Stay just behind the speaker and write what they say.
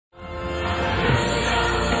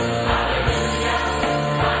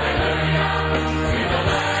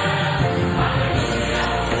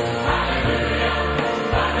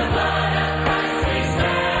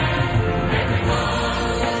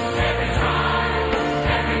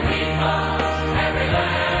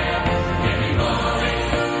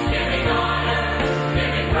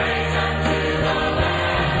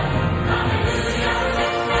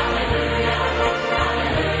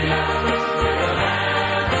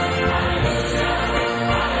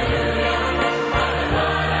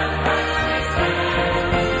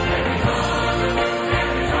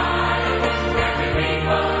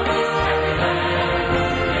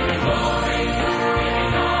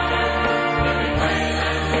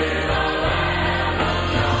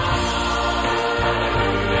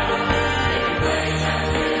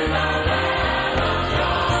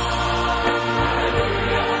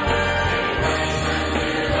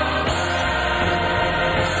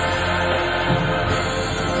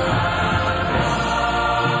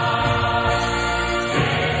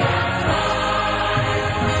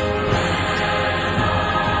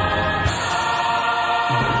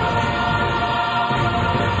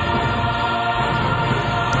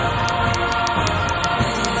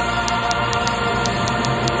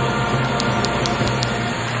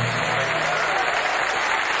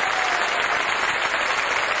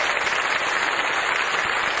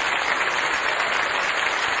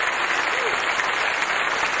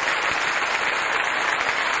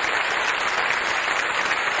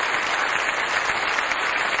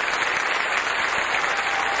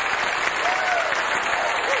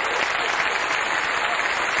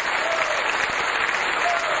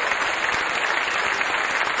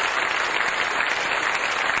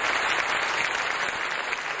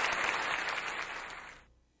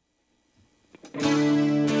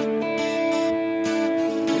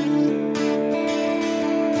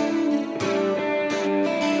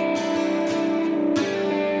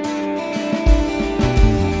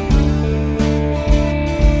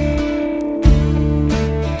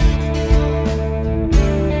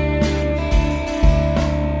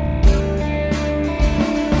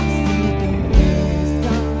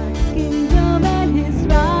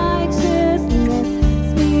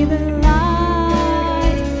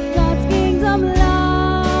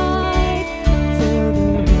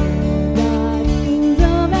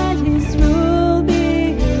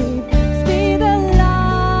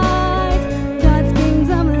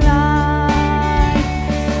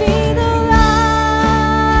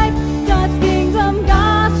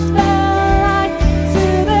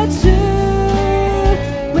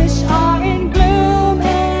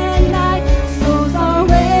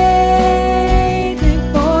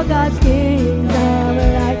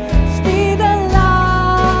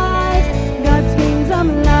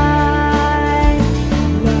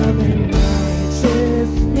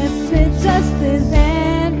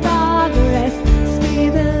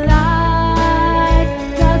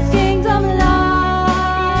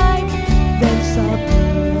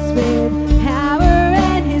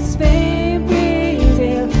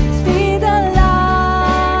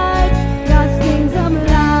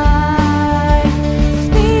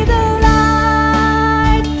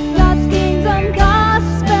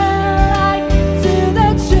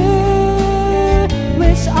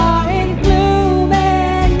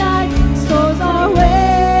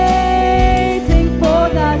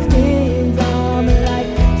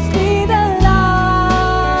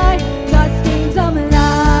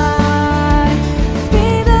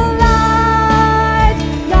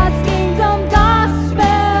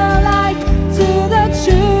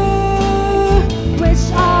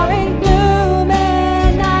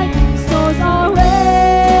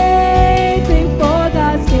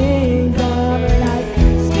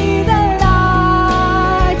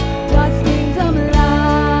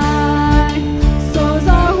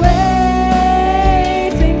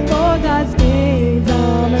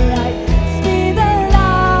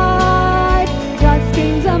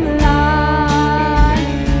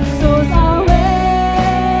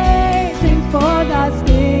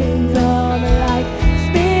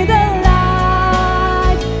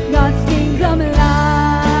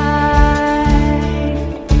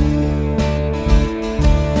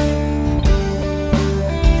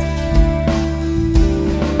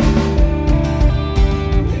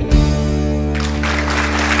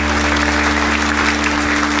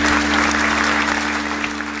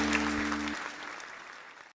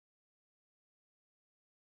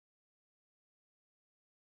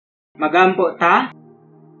Magampo ta?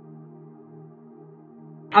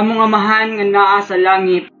 Among amahan nga naa sa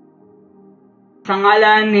langit, sa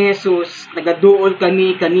ngalan ni Jesus, nagaduol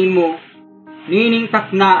kami kanimo, nining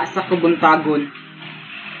takna sa kabuntagon.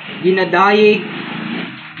 Ginadayig,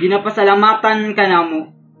 ginapasalamatan ka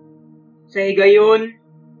namo. Sa higayon,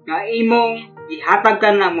 nga imong ihatag ka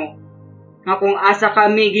namo, nga kung asa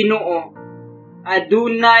kami Ginoo,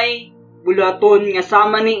 adunay bulaton nga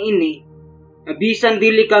sama ni ini, nga bisan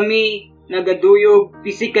dili kami nagaduyog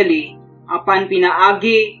physically, apan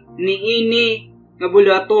pinaagi ni ini nga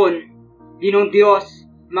bulaton, Ginoong Dios,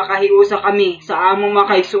 makahiusa kami sa among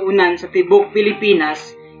makaigsuunan sa tibok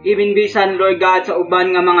Pilipinas, even bisan Lord God sa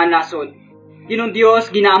uban nga mga nasod. Ginoong Dios,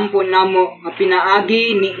 ginaampon namo nga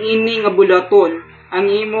pinaagi ni ini nga bulaton, ang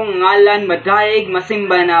imong ngalan madayeg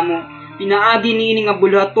masimba namo. Pinaagi ni ini nga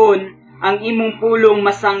bulaton, ang imong pulong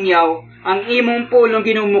masangyaw, ang imong pulong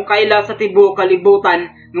ginumukaila sa tibuok kalibutan,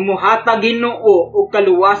 nga muhatag Ginoo og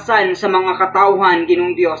kaluwasan sa mga katawhan,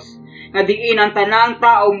 Ginoong Dios. Nga diin ang tanang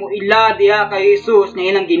tao mo ila diha kay Jesus nga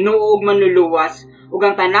ilang Ginoo ug manluluwas, ug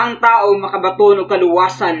ang tanang tao makabaton og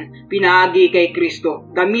kaluwasan pinaagi kay Kristo.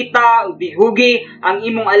 Gamita ug dihugi ang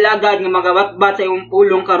imong alagad nga magabatbat sa imong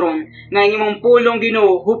pulong karon, nga imong pulong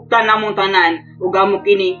Ginoo huptan namong tanan ug amo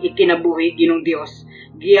kini ikinabuhi, Ginoong Dios.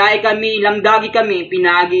 Giay kami, lamdagi kami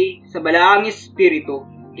pinaagi sa balaang espiritu.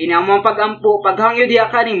 Kinamang pagampo, paghangyo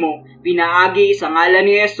diha kanimo, pinaagi sa ngalan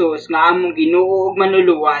ni Jesus nga among Ginoo ug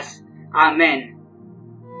manluluwas. Amen.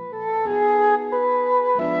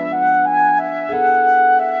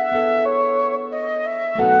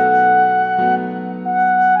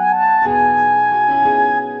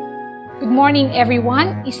 Good morning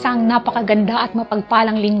everyone. Isang napakaganda at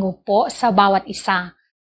mapagpalang linggo po sa bawat isa.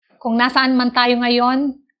 Kung nasaan man tayo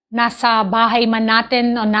ngayon, nasa bahay man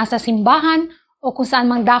natin o nasa simbahan, o kung saan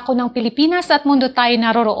mang dako ng Pilipinas at mundo tayo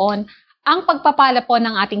naroroon, ang pagpapala po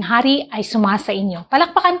ng ating hari ay sumasa inyo.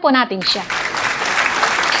 Palakpakan po natin siya.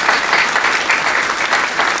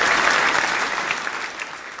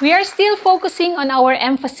 We are still focusing on our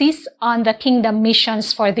emphasis on the kingdom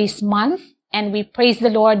missions for this month, and we praise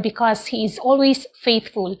the Lord because He is always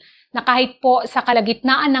faithful. Na kahit po sa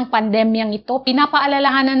kalagitnaan ng pandemyang ito,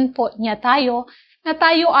 pinapaalalahanan po niya tayo na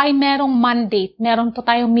tayo ay merong mandate, meron po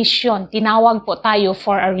tayong mission, tinawag po tayo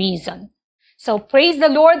for a reason. So praise the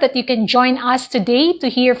Lord that you can join us today to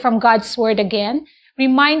hear from God's Word again.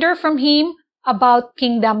 Reminder from Him about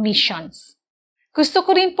kingdom missions. Gusto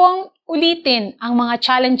ko rin pong ulitin ang mga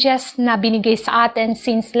challenges na binigay sa atin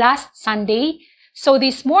since last Sunday. So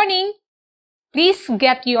this morning, please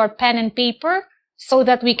get your pen and paper so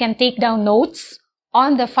that we can take down notes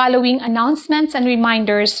on the following announcements and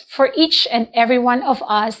reminders for each and every one of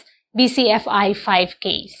us BCFi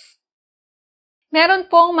 5Ks. Meron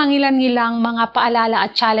pong mangilan-ngilang mga paalala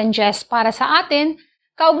at challenges para sa atin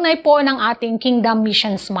kaugnay po ng ating Kingdom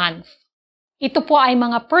Missions Month. Ito po ay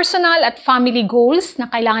mga personal at family goals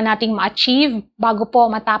na kailangan nating ma-achieve bago po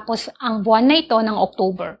matapos ang buwan na ito ng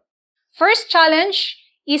October. First challenge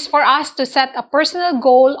is for us to set a personal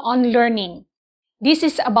goal on learning. This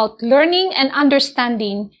is about learning and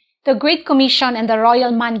understanding the Great Commission and the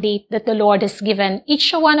royal mandate that the Lord has given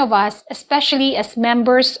each one of us, especially as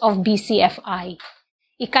members of BCFi.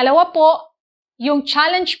 Ikalawa po, yung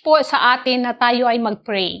challenge po sa atin na tayo ay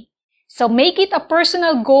mag-pray. So make it a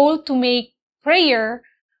personal goal to make prayer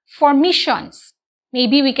for missions.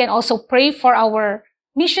 Maybe we can also pray for our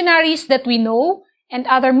missionaries that we know and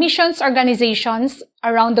other missions organizations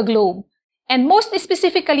around the globe. And most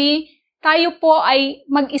specifically, tayo po ay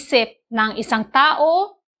mag-isip ng isang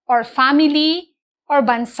tao or family or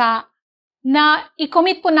bansa na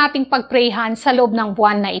i-commit po nating pagprayhan sa loob ng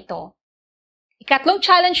buwan na ito. Ikatlong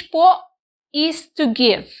challenge po is to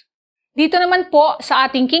give. Dito naman po sa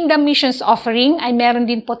ating Kingdom Missions offering ay meron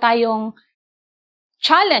din po tayong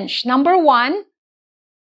challenge. Number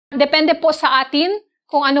 1, depende po sa atin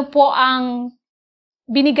kung ano po ang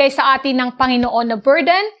binigay sa atin ng Panginoon na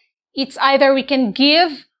burden. It's either we can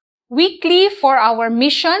give weekly for our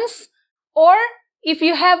missions, or if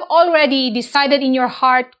you have already decided in your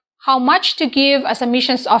heart how much to give as a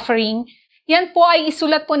missions offering, yan po ay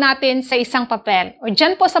isulat po natin sa isang papel, o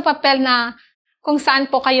dyan po sa papel na kung saan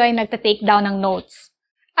po kayo ay nagta-take down ng notes.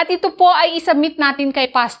 At ito po ay isubmit natin kay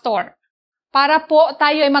pastor, para po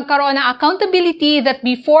tayo ay magkaroon ng accountability that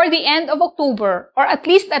before the end of October, or at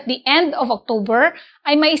least at the end of October,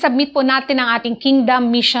 ay maisubmit po natin ang ating Kingdom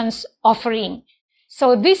Missions offering.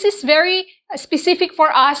 So this is very specific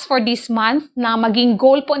for us for this month na maging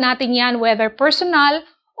goal po natin yan whether personal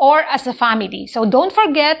or as a family. So don't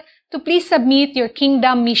forget to please submit your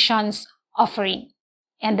Kingdom Missions offering.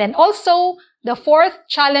 And then also, the fourth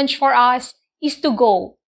challenge for us is to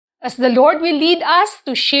go, as the Lord will lead us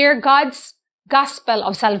to share God's gospel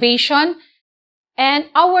of salvation and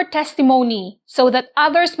our testimony so that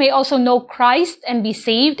others may also know Christ and be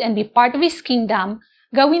saved and be part of His kingdom.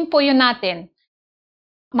 Gawin po yun natin.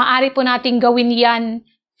 Maari po nating gawin yan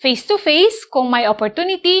face-to-face kung may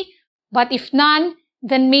opportunity, but if none,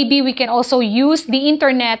 then maybe we can also use the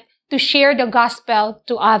internet to share the gospel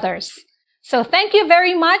to others. So thank you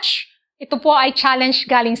very much. Ito po ay challenge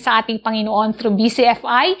galing sa ating Panginoon through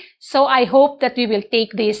BCFi, so I hope that we will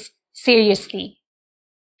take this seriously.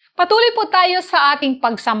 Patuloy po tayo sa ating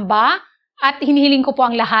pagsamba at hinihiling ko po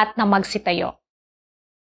ang lahat na magsitayo.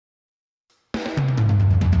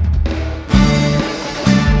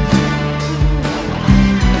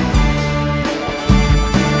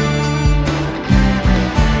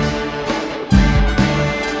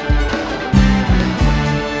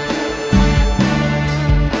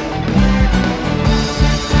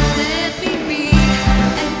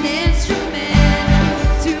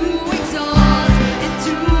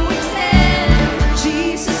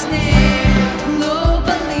 Jesus' name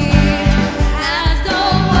globally.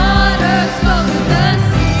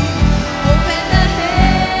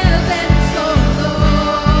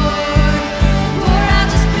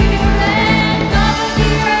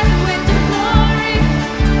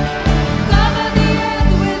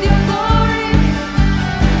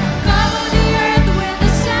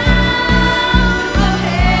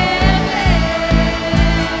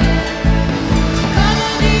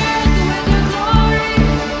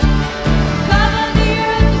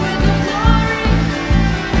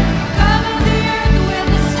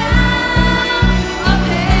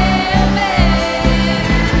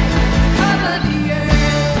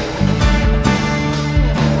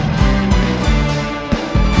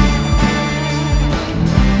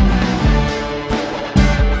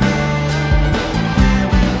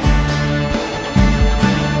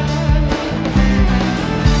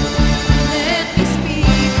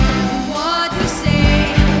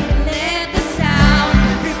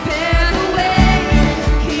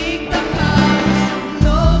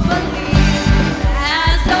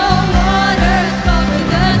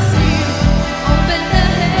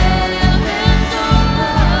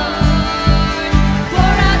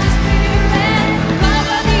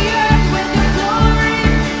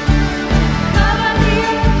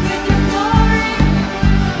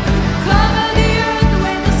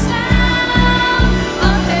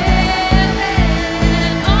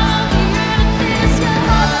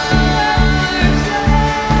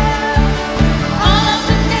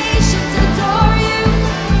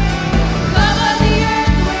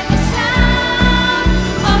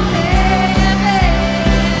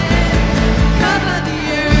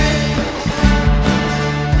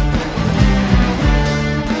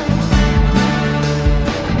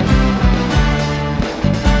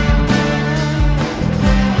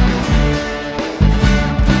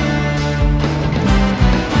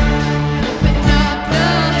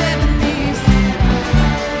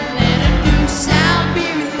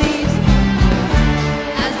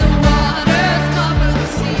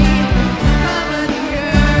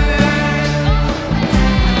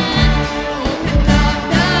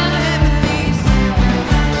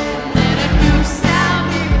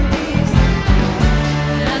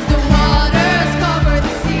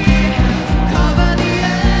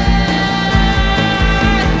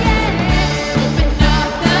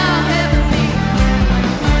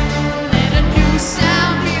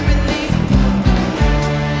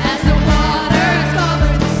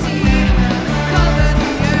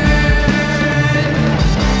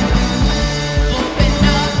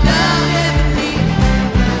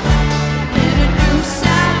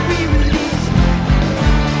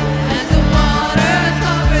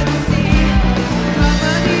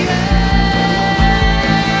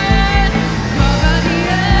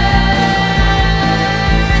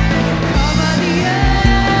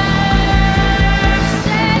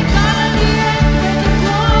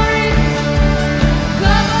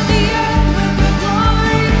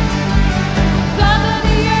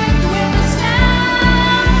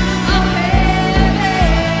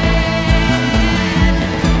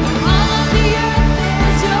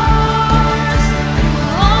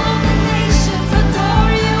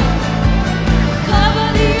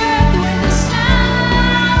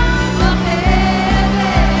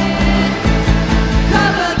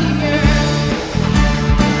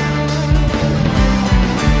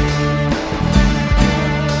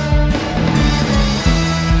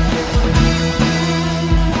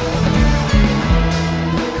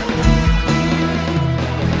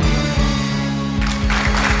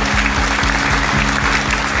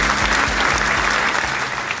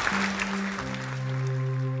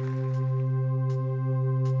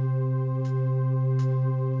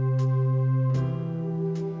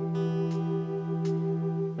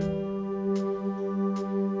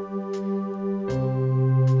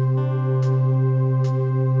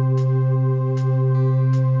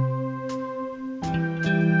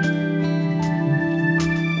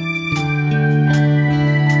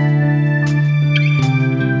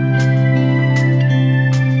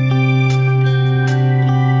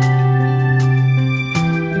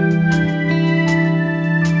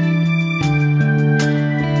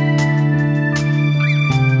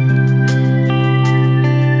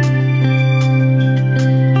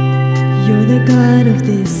 the God of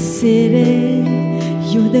this city.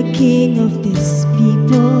 You're the King of this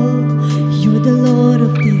people. You're the Lord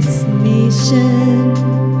of this nation.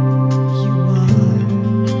 You are.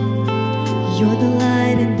 You're the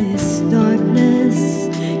light in this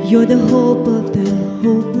darkness. You're the hope of the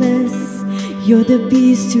hopeless. You're the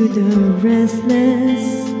peace to the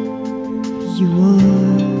restless. You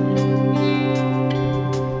are.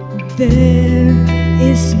 There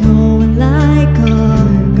is no one like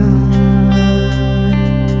our God,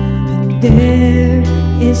 and there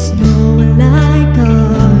is no one like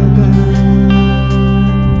our God.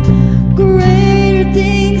 Greater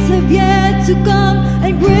things have yet to come,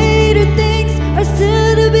 and greater things are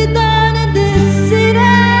still to be done in this city.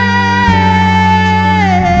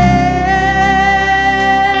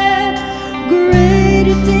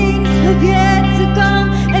 Greater things have yet to come,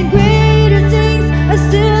 and greater things are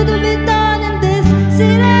still to be done in this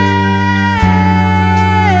city.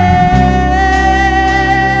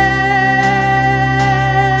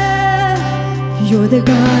 You're the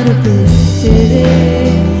God of this city.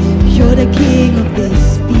 You're the King of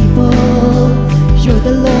this people. You're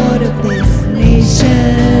the Lord of this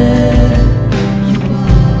nation. You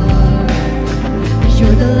are.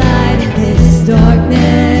 You're the light in this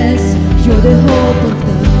darkness. You're the hope of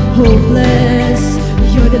the hopeless.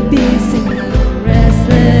 You're the peace in the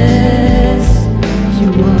restless.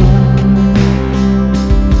 You are.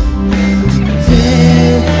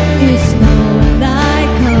 There is no one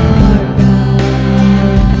like our God,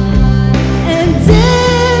 and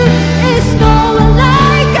there is no one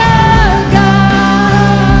like our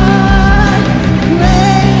God.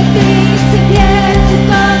 Greater things have yet to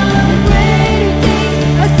come, and greater things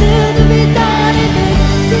are still to be done in this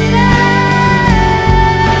city.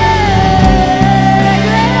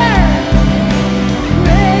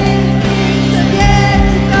 Greater things have yet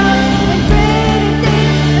to come, and greater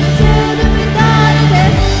things are still to be done in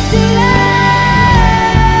this city.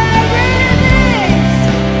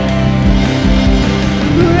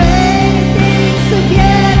 Greater things have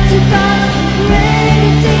yet to come, greater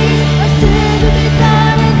things are still to be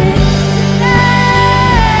done in this city.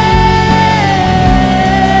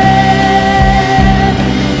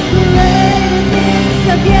 Greater things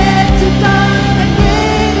have yet to come, and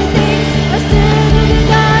greater things are still to be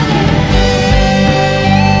done in this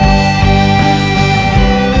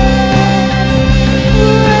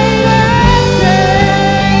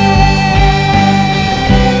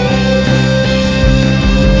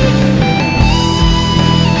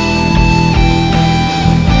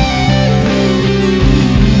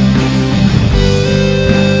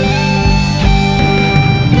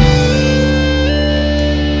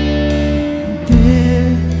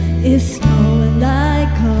There is no one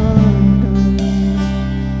like our God,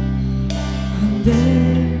 and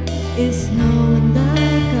there is no one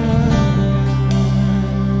like our God.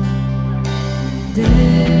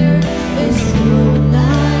 There is no one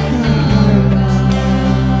like our God.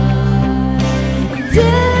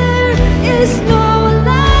 There is no one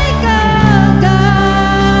like our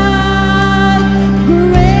God.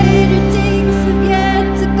 Greater things have yet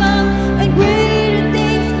to come, and greater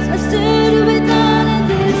things are still to be done in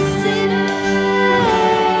this city.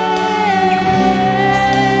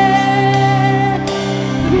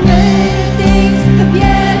 Greater things have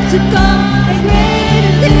yet to come, and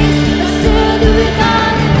greater things are still to be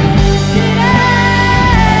done in this city.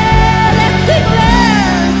 Let's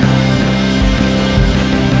declare.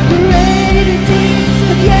 Greater things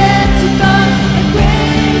have yet to come, and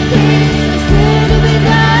greater things are still to be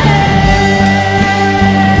done.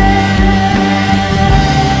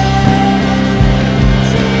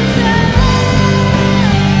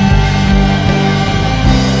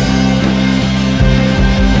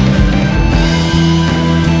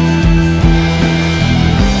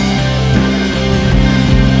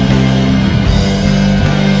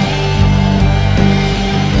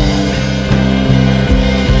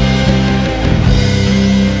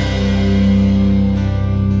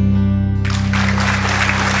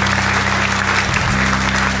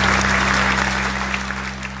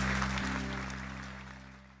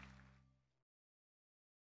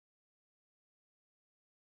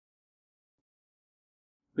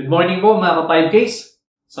 Good morning po mga ka-5Ks.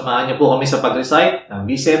 Samahan niyo po kami sa pag-recite ng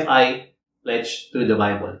BCFi Pledge to the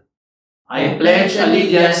Bible. I pledge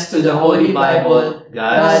allegiance to the Holy Bible,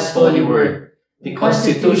 God's holy word, the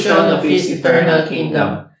constitution of His eternal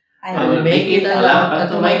kingdom. I will make it a lamp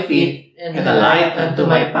unto my feet and a light unto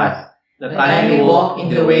my path, that I may walk in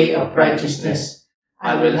the way of righteousness.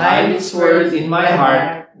 I will hide its words in my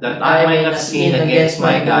heart, that I may not sin against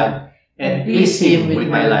my God, and please Him with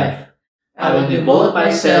my life. I will devote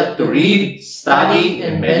myself to read, study,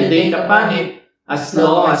 and meditate upon it as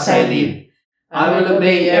long as I live. I will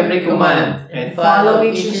obey every command and follow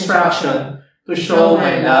each instruction to show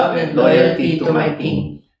my love and loyalty to my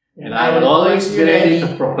King. And I will always be ready to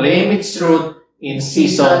proclaim its truth in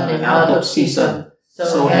season and out of season.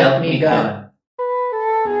 So help me God.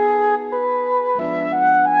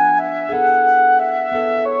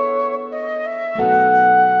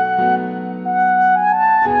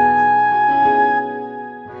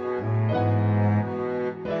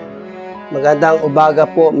 Magandang umaga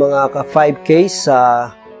po mga ka-5K. Sa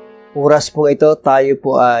oras po ito, tayo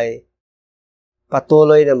po ay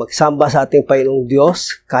patuloy na magsamba sa ating Panginoong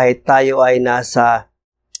Diyos kahit tayo ay nasa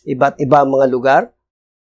iba't ibang mga lugar.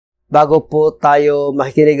 Bago po tayo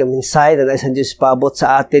makikinig ang mensahe na nais ng Diyos paabot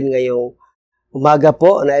sa atin ngayong umaga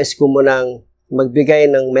po, nais ko munang magbigay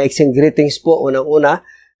ng maiksing greetings po unang-una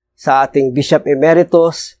sa ating Bishop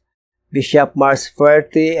Emeritus, Bishop Mars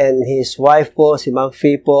Ferti and his wife po, si Ma'am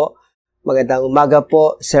Fee po. Magandang umaga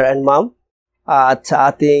po, Sir and Ma'am. At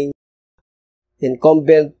sa ating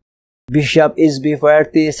incumbent Bishop Isby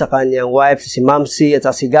Ferti, sa kanyang wife, si Ma'am C at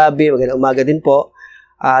sa si Gabi, magandang umaga din po.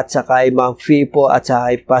 At sa kay Ma'am Fee po at sa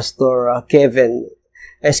kay Pastor Kevin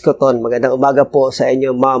Escoton, magandang umaga po sa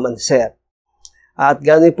inyo, Ma'am and Sir. At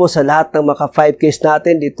ganoon po sa lahat ng mga 5Ks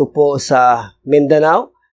natin dito po sa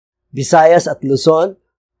Mindanao, Visayas at Luzon,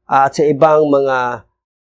 at sa ibang mga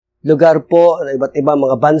lugar po, iba't ibang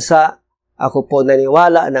mga bansa. Ako po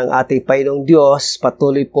naniwala ng ating Panginoong Diyos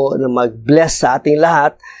patuloy po na mag-bless sa ating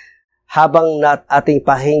lahat habang ating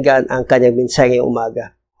pakinggan ang kanyang mensahe ngayong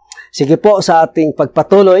umaga. Sige po sa ating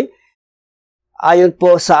pagpatuloy, ayon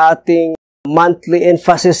po sa ating monthly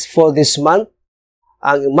emphasis for this month,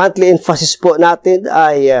 ang monthly emphasis po natin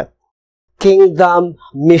ay Kingdom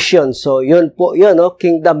Mission. So yun po yun,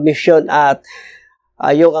 Kingdom Mission, at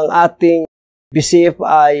yung ang ating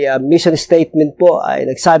BCFi mission statement po ay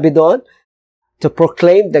nagsabi doon, to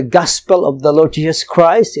proclaim the gospel of the Lord Jesus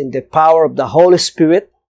Christ in the power of the Holy Spirit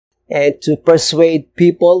and to persuade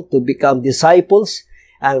people to become disciples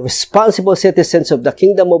and responsible citizens of the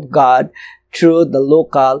kingdom of God through the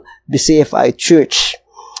local BCFi church.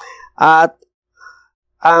 At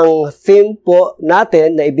ang theme po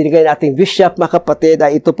natin na ibinigay nating bishop, mga kapatid,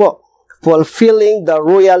 ay ito po, fulfilling the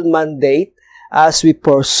royal mandate as we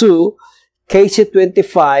pursue KC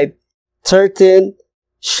 25, 13/38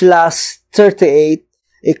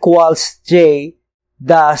 equals J-50.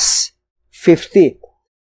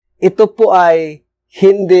 Ito po ay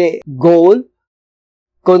hindi goal,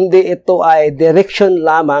 kundi ito ay direction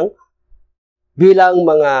lamang bilang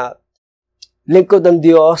mga lingkod ng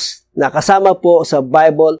Diyos na kasama po sa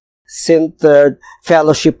Bible-centered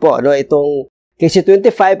fellowship po. Itong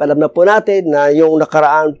KC25, alam na po natin na yung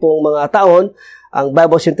nakaraan pong mga taon, ang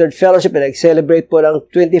Bible-centered fellowship ay nag-celebrate po ng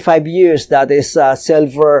 25 years. That is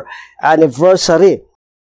silver anniversary.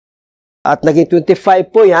 At naging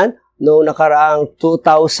 25 po yan noong nakaraang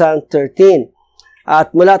 2013.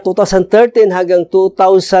 At mula 2013 hanggang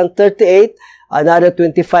 2038, another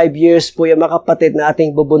 25 years po yung mga kapatid na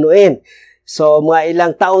ating bubunuin. So mga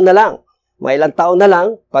ilang taon na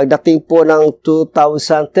lang, pagdating po ng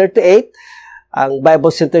 2038, ang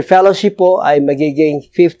Bible Center Fellowship po ay magiging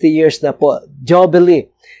 50 years na po, Jubilee.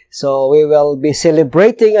 So, we will be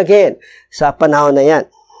celebrating again sa panahon na yan.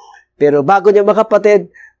 Pero bago niya mga kapatid,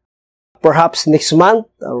 perhaps next month,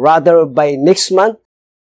 rather by next month,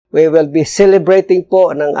 we will be celebrating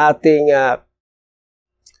po ng ating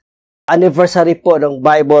anniversary po ng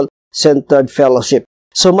Bible Centered Fellowship.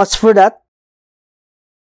 So much for that.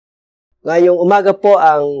 Ngayong umaga po,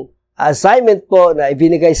 ang assignment po na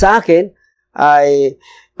ibinigay sa akin ay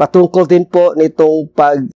patungkol din po nitong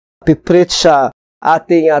pag-preach sa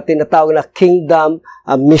ating tinatawag na Kingdom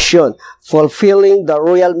Mission, fulfilling the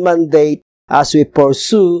royal mandate as we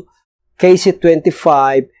pursue KC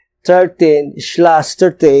 25,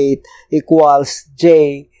 13/38 equals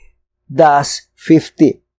J-50.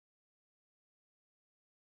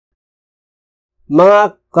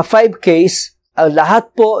 Mga ka-5Ks, ang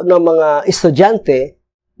lahat po ng mga estudyante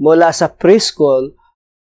mula sa preschool,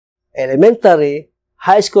 elementary,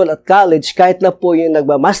 high school at college, kahit na po yung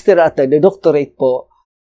nagmamaster at nagdodoctorate po,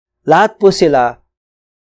 lahat po sila,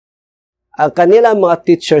 ang kanilang mga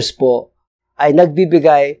teachers po ay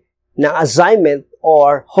nagbibigay ng assignment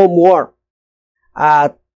or homework.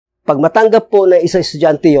 At pag matanggap po ng isang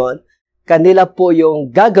estudyante yon, kanila po yung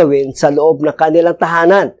gagawin sa loob ng kanilang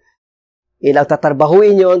tahanan. Ilang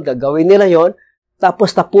tatrabahuin yon, gagawin nila yon,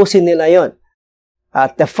 tapos tapusin nila yon.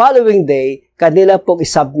 At the following day, kanila pong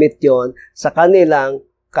isubmit yon sa kanilang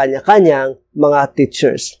kanya-kanyang mga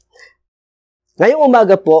teachers. Ngayong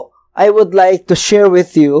umaga po, I would like to share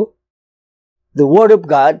with you the Word of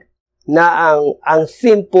God na ang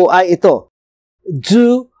theme po ay ito.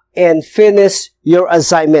 Do and finish your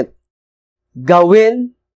assignment.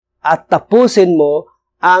 Gawin at tapusin mo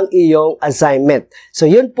ang iyong assignment. So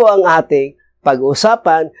yun po ang ating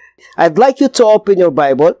pag-uusapan. I'd like you to open your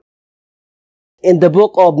Bible in the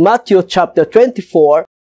book of Matthew chapter 24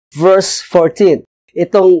 verse 14.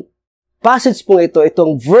 Itong passage po ito,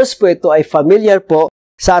 itong verse po ito ay familiar po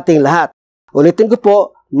sa ating lahat. Ulitin ko po,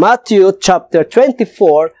 Matthew chapter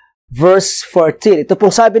 24 verse 14. Ito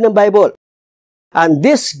pong sabi ng Bible, "And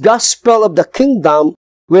this gospel of the kingdom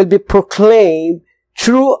will be proclaimed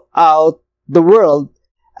throughout the world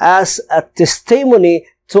as a testimony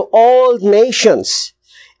to all nations,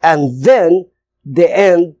 and then the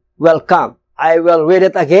end will come." I will read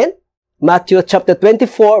it again. Matthew chapter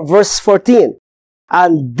 24 verse 14.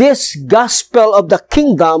 "And this gospel of the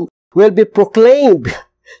kingdom will be proclaimed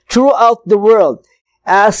throughout the world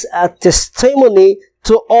as a testimony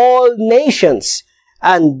to all nations,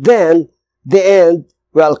 and then the end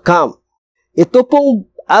will come." Ito pong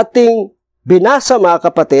ating binasa, mga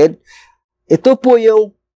kapatid, ito po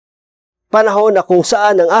yung panahon na kung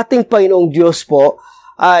saan ang ating Panginoong Diyos po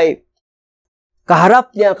ay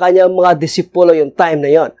kaharap niya ang kanyang mga disipulo yung time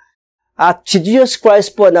na yon. At si Jesus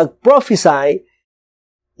Christ po nag-prophesy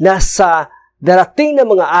na sa darating na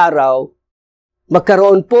mga araw,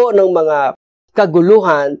 magkaroon po ng mga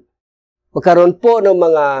kaguluhan, magkaroon po ng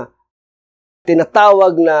mga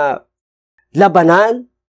tinatawag na labanan.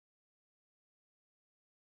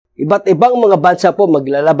 Iba't ibang mga bansa po,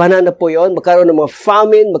 maglalabanan na po yon, magkaroon ng mga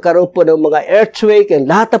famine, magkaroon po ng mga earthquake, and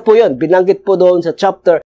lahat na po yon. Binanggit po doon sa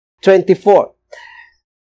chapter 24.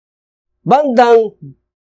 Bandang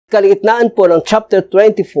kalagitnaan po ng chapter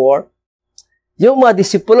 24, yung mga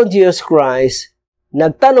disipulong Jesus Christ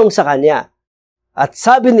nagtanong sa Kanya. At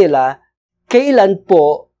sabi nila, kailan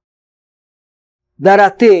po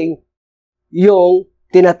darating yung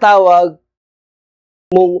tinatawag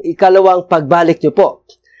mong ikalawang pagbalik niyo po?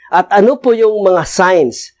 At ano po yung mga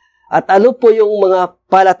signs? At ano po yung mga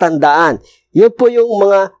palatandaan? Yun po yung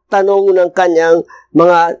mga tanong ng Kanyang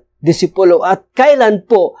mga disipulo. At kailan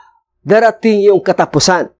po darating yung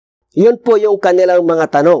katapusan? Yun po yung kanilang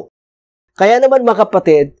mga tanong. Kaya naman, mga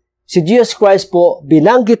kapatid, si Jesus Christ po,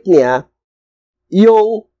 binanggit niya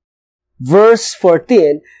yung verse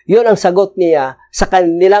 14, yun ang sagot niya sa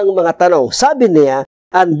kanilang mga tanong. Sabi niya,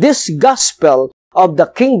 "And this gospel of the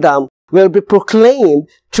kingdom will be proclaimed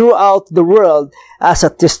throughout the world as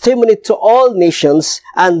a testimony to all nations,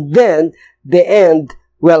 and then the end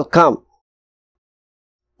will come."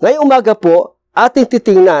 Ngayong umaga po, ating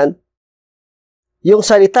titingnan yung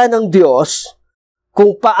salita ng Diyos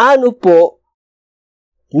kung paano po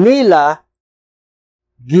nila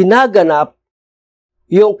ginaganap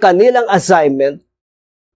yung kanilang assignment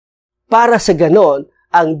para sa ganon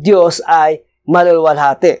ang Diyos ay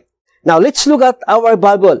maluluwalhati. Now, let's look at our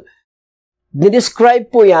Bible.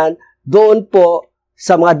 Didescribe po yan doon po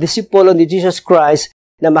sa mga disipulo ni Jesus Christ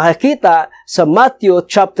na makikita sa Matthew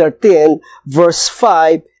chapter 10 verse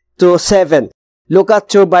 5 to 7. Look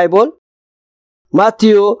at your Bible.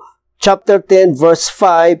 Matthew chapter 10 verse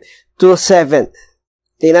 5 to 7.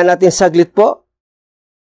 Tingnan natin saglit po.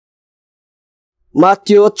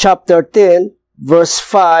 Matthew chapter 10 verse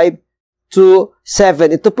 5 to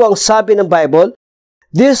 7. Ito po ang sabi ng Bible.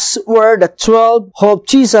 "These were the 12 whom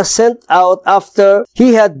Jesus sent out after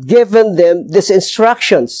he had given them these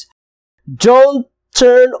instructions. Don't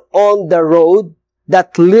turn on the road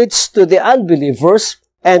that leads to the unbelievers,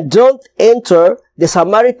 and don't enter the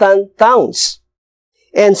Samaritan towns.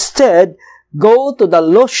 Instead, go to the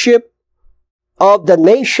lost sheep of the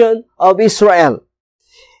nation of Israel.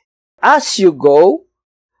 As you go,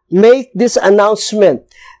 make this announcement: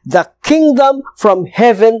 the kingdom from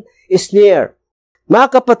heaven is near." Mga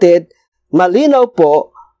kapatid, malinaw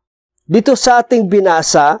po dito sa ating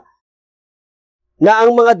binasa na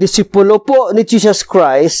ang mga disipulo po ni Jesus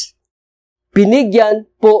Christ, binigyan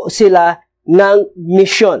po sila ng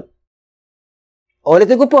misyon.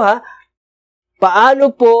 Ulitin ko po ha,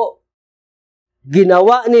 paano po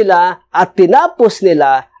ginawa nila at tinapos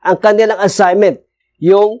nila ang kanilang assignment,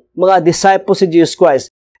 yung mga disciples ni Jesus Christ.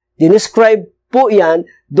 Dinescribe po yan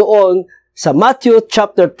doon sa Matthew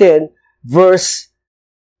chapter 10 verse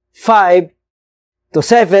 5 to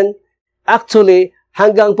 7. Actually,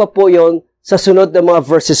 hanggang pa po yon sa sunod na mga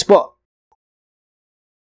verses po.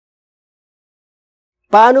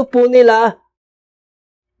 Paano po nila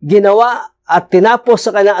ginawa at tinapos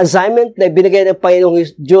sa kanilang assignment na ibinigay ng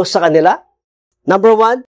Panginoong Diyos sa kanila? Number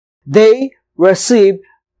 1, they received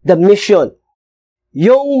the mission.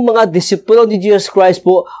 yung mga disipulo ni Jesus Christ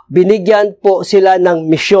po, binigyan po sila ng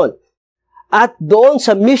misyon. At doon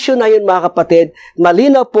sa mission na yun, mga kapatid,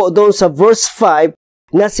 malinaw po doon sa verse 5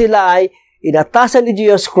 na sila ay inatasan ni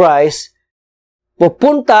Jesus Christ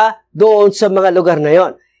pupunta doon sa mga lugar na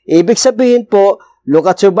yon. Ibig sabihin po,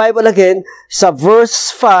 look at your Bible again, sa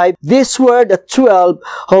verse 5, these were the 12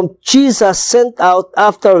 whom Jesus sent out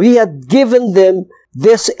after He had given them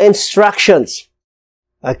these instructions.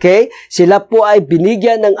 Okay? Sila po ay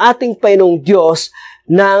binigyan ng ating Panginoong Diyos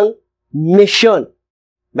ng mission.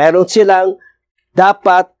 Meron silang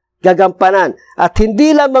dapat gagampanan. At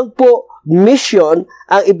hindi lamang po mission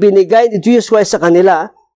ang ibinigay ni Jesus Christ sa kanila.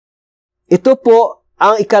 Ito po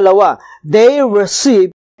ang ikalawa. They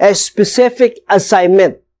received a specific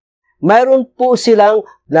assignment. Mayroon po silang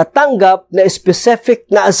natanggap na specific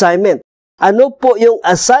na assignment. Ano po yung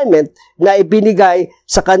assignment na ibinigay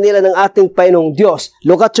sa kanila ng ating Panginoong Diyos?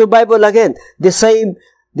 Look at your Bible again. The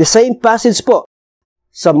same passage po.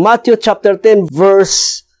 Sa Matthew chapter 10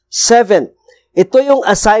 verse 7. Ito yung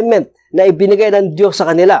assignment na ibinigay ng Diyos sa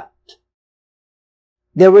kanila.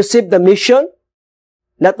 They received the mission.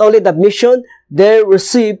 Not only the mission, they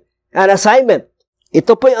received an assignment.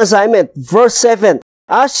 Ito po yung assignment. Verse 7.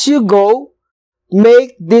 As you go,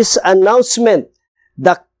 make this announcement.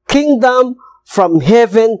 The kingdom from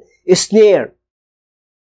heaven is near.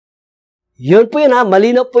 Yun po yun ha.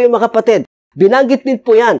 Malinaw po yung mga kapatid. Binanggit din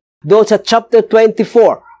po yan doon sa chapter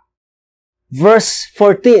 24, verse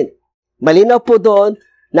 14. Malinaw po doon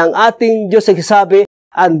ng ating Diyos nagsasabi,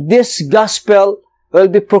 and this gospel will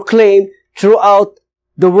be proclaimed throughout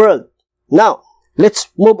the world. Now,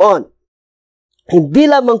 let's move on. Hindi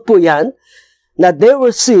lamang po yan na they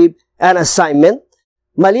receive an assignment.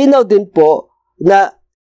 Malinaw din po na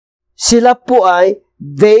sila po ay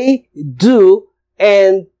they do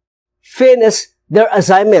and finish their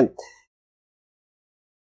assignment.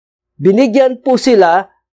 Binigyan po sila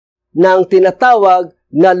ng tinatawag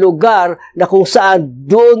na lugar na kung saan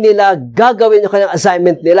doon nila gagawin yung kanyang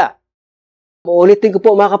assignment nila. Uulitin ko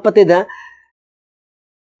po mga kapatid ha,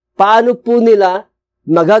 paano po nila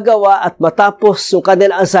magagawa at matapos yung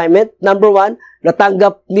kanilang assignment? Number 1,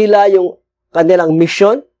 natanggap nila yung kanilang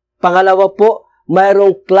mission. Pangalawa po,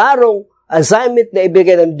 mayroong klarong assignment na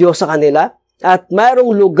ibigay ng Diyos sa kanila at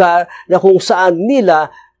mayroong lugar na kung saan nila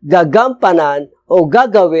gagampanan o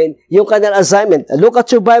gagawin yung kanilang assignment. Look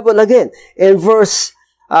at your Bible again. In verse,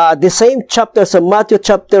 the same chapter sa Matthew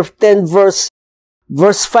chapter 10 verse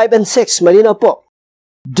 5 and 6, malinaw po.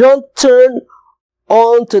 Don't turn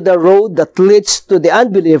on to the road that leads to the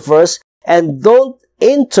unbelievers and don't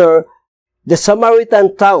enter the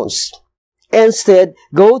Samaritan towns. Instead,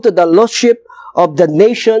 go to the lost sheep of the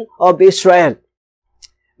nation of Israel.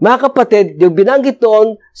 Mga kapatid, yung binanggit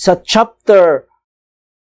doon sa chapter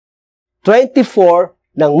 24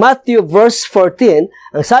 ng Matthew verse 14,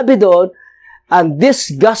 ang sabi doon, and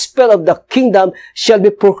this gospel of the kingdom shall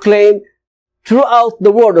be proclaimed throughout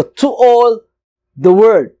the world, or to all the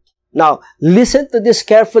world. Now, listen to this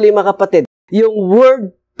carefully mga kapatid. Yung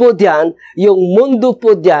word po diyan, yung mundo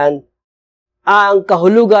po diyan, ang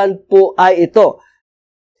kahulugan po ay ito.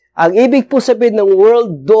 Ang ibig po sabihin ng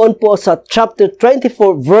world doon po sa chapter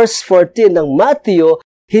 24 verse 14 ng Matthew,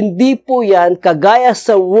 hindi po yan kagaya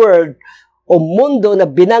sa world o mundo na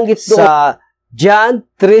binanggit doon sa John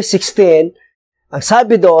 3:16. Ang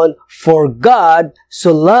sabi doon, for God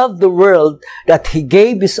so loved the world that He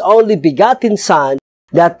gave His only begotten Son,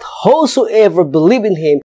 that whosoever believe in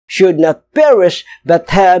Him should not perish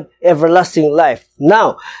but have everlasting life.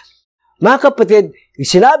 Now, mga kapatid,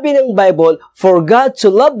 sinabi ng Bible, for God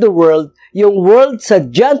so loved the world, yung world sa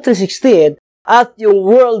John 3:16 at yung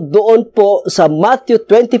world doon po sa Matthew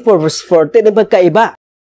 24 verse 14 ay magkaiba.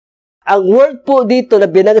 Ang world po dito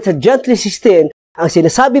na binanggit sa John 3:16, ang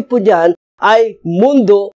sinasabi po diyan ay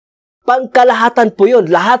mundo, pangkalahatan po yun.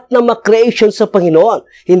 Lahat ng mga creation sa Panginoon.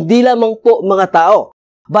 Hindi lamang po mga tao.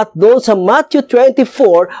 But doon sa Matthew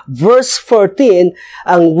 24 verse 14,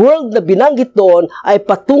 ang world na binanggit doon ay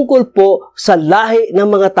patungkol po sa lahi ng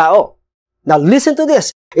mga tao. Now listen to this.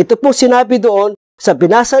 Ito po sinabi doon sa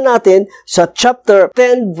binasa natin sa chapter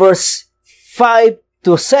 10 verse 5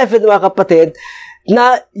 to 7 mga kapatid,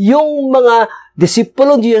 na yung mga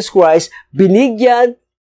disipulo ni Jesus Christ, binigyan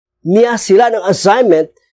niya sila ng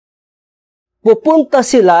assignment, pupunta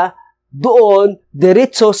sila doon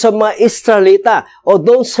diretso sa mga Israelita o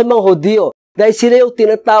doon sa mga Hudyo dahil sila yung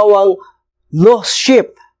tinatawang lost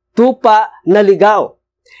sheep, tupa na ligaw.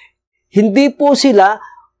 Hindi po sila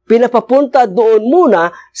pinapapunta doon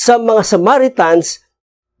muna sa mga Samaritans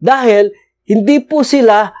dahil hindi po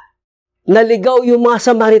sila naligaw yung mga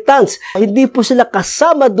Samaritans. Hindi po sila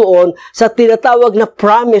kasama doon sa tinatawag na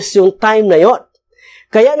promise yung time na yon.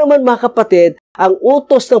 Kaya naman mga kapatid, ang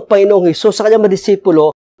utos ng Panginoong Hesus sa kanyang mga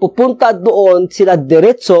disipulo, pupunta doon sila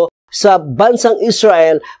diretso sa bansang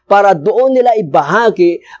Israel para doon nila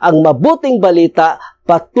ibahagi ang mabuting balita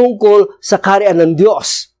patungkol sa kaharian ng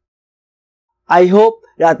Diyos. I hope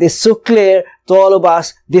that is so clear to all of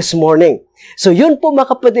us this morning. So yun po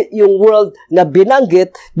mga kapatid yung world na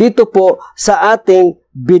binanggit dito po sa ating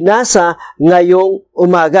binasa ngayong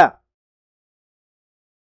umaga.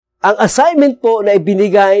 Ang assignment po na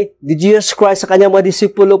ibinigay ni Jesus Christ sa kanyang mga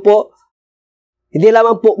disipulo po, hindi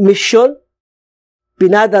lamang po mission,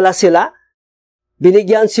 pinadala sila,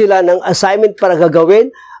 binigyan sila ng assignment para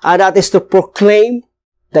gagawin, and that is to proclaim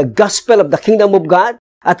the gospel of the kingdom of God,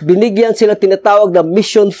 at binigyan sila tinatawag na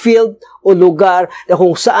mission field o lugar na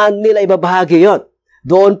kung saan nila ibabahagi yon.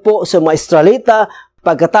 Doon po sa mga Israelita,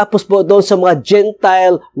 pagkatapos po doon sa mga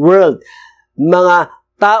Gentile world, mga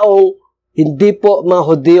taong hindi po mga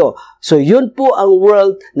Hudyo. So yun po ang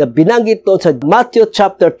world na binanggit doon sa Matthew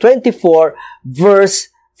chapter 24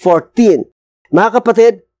 verse 14. Mga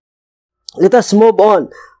kapatid, let us move on.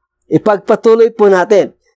 Ipagpatuloy po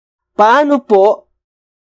natin. Paano po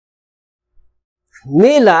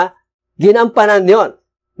nila ginampanan yon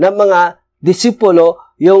ng mga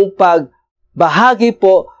disipulo yung pagbahagi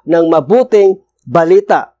po ng mabuting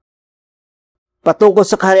balita patungkol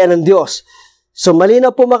sa kaharian ng Diyos? So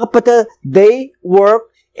malinaw po mga kapatid, they work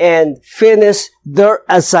and finish their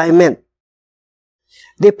assignment.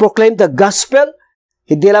 They proclaim the gospel.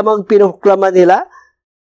 Hindi lamang pinuklama nila,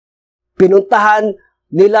 pinuntahan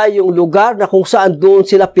nila yung lugar na kung saan doon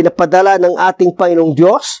sila pinapadala ng ating Panginoong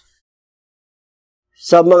Diyos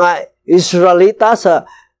sa mga Israelita, sa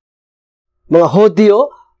mga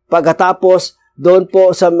Hudyo, pagkatapos doon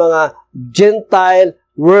po sa mga Gentile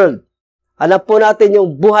world. Alam po natin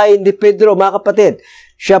yung buhay ni Pedro, mga kapatid.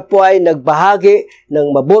 Siya po ay nagbahagi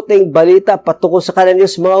ng mabuting balita patungkol sa kanila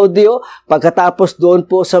sa mga Hudyo, pagkatapos doon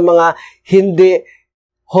po sa mga hindi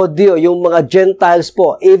Hudyo, yung mga Gentiles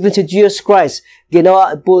po. Even si Jesus Christ, ginawa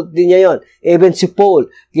po din niya yon. Even si Paul,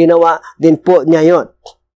 ginawa din po niya yon.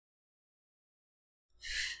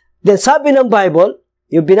 Then sabi ng Bible,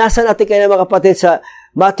 yung binasa natin kayo mga kapatid sa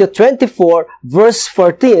Matthew 24 verse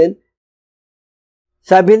 14,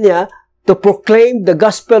 sabi niya, to proclaim the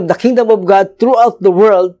gospel of the kingdom of God throughout the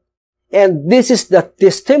world, and this is the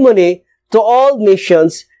testimony to all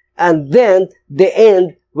nations, and then the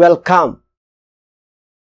end will come.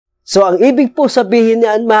 So, ang ibig po sabihin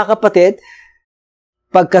niyan, mga kapatid,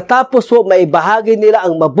 pagkatapos po maibahagi nila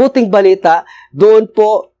ang mabuting balita doon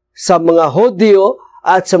po sa mga Hudyo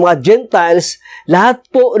at sa mga Gentiles, lahat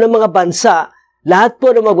po ng mga bansa,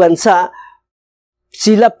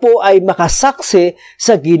 sila po ay makasaksi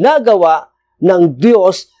sa ginagawa ng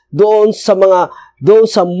Diyos doon sa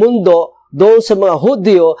mundo, doon sa mga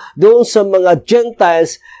Hudyo, doon sa mga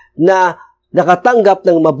Gentiles na nakatanggap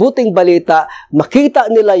ng mabuting balita. Makita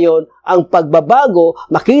nila yon ang pagbabago,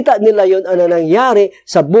 makita nila yon ang nangyari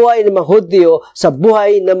sa buhay ng mga Hudyo, sa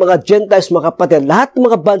buhay ng mga Gentiles, mga kapatid. Lahat ng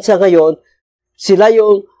mga bansa ngayon, sila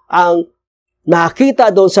yung ang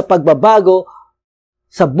nakita doon sa pagbabago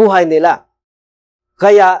sa buhay nila.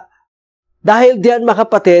 Kaya, dahil diyan mga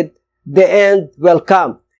kapatid, the end will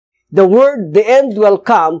come. The word, the end will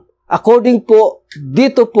come, according po,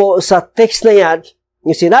 dito po sa text na yan,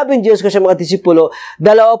 yung sinabi ng Diyos ko sa mga disipulo,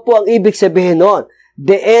 dalawa po ang ibig sabihin noon.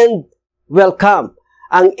 The end will come.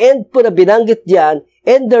 Ang end po na binanggit diyan,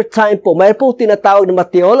 end their time po, mayroon po tinatawag na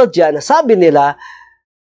theologian na sabi nila,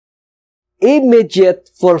 immediate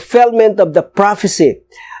fulfillment of the prophecy.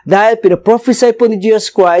 Dahil pinaprophesy po ni Jesus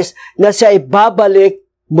Christ na siya ay babalik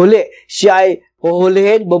muli. Siya ay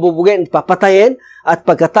huhulihin, bububugin, papatayin, at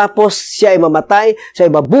pagkatapos siya ay mamatay, siya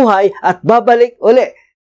ay mabuhay, at babalik uli.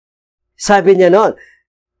 Sabi niya noon.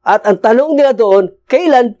 At ang tanong nila doon,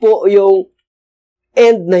 kailan po yung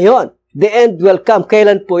end na yon? The end will come.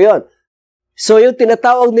 Kailan po yon? So yung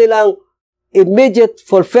tinatawag nilang immediate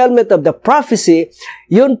fulfillment of the prophecy,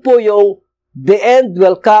 yun po yung the end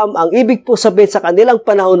will come. Ang ibig po sabihin sa kanilang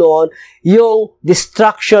panahon noon, yung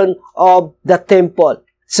destruction of the temple.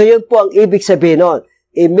 So yun po ang ibig sabihin noon.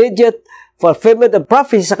 Immediate fulfillment of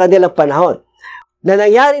prophecy sa kanilang panahon. Na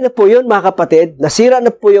nangyari na po yun, mga kapatid, nasira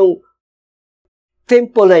na po yung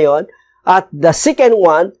temple na yon. At the second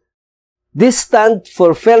one, distant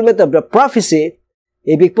fulfillment of the prophecy,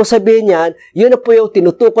 ibig po sabihin yan, yun na po yung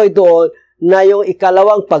tinutukoy doon na yung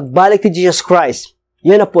ikalawang pagbalik ni Jesus Christ.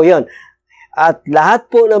 Yun na po yun. At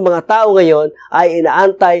lahat po ng mga tao ngayon ay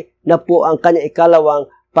inaantay na po ang kanyang ikalawang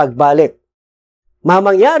pagbalik.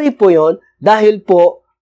 Mamangyari po yon dahil po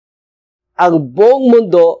ang buong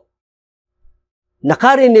mundo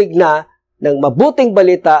nakarinig na ng mabuting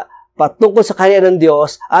balita patungkol sa kaharian ng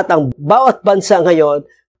Diyos at ang bawat bansa ngayon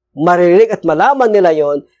maririnig at malaman nila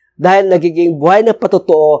yon dahil nagiging buhay na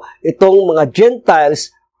patotoo itong mga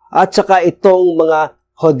Gentiles at saka itong mga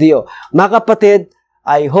Hodyo. Mga kapatid,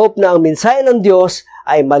 I hope na ang mensahe ng Diyos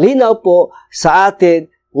ay malinaw po sa atin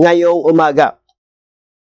ngayong umaga.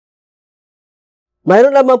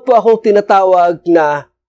 Mayroon naman po akong tinatawag na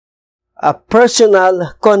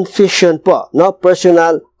personal confession po, no?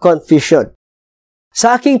 Personal confession.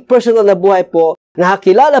 Sa aking personal na buhay po,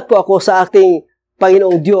 nakakilala po ako sa ating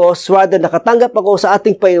Panginoong Diyos, rather nakatanggap ako sa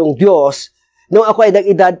ating Panginoong Diyos nung ako ay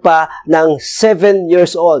nag-edad pa ng 7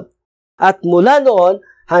 years old. At mula noon,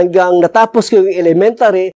 hanggang natapos ko yung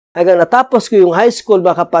elementary, hanggang natapos ko yung high school,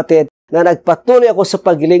 mga kapatid, na nagpatuloy ako sa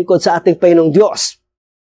paglilingkod sa ating Panginoong Diyos.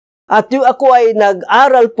 At yung ako ay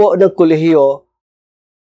nag-aral po ng kolehiyo,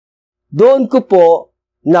 doon ko po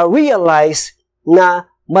na-realize na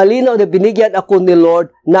malinaw na binigyan ako ni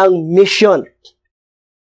Lord ng mission.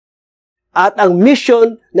 At ang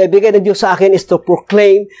mission na ibigay ng Diyos sa akin is to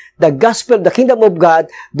proclaim the gospel, the kingdom of God,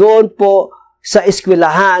 doon po sa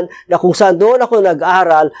eskwelahan na kung saan doon ako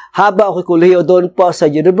nag-aral habang ako kolehiyo doon po sa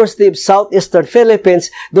University of Southeastern Philippines,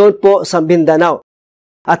 doon po sa Mindanao.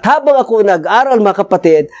 At habang ako nag-aral, mga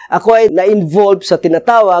kapatid, ako ay na-involve sa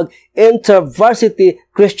tinatawag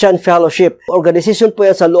Inter-Varsity Christian Fellowship. Organization po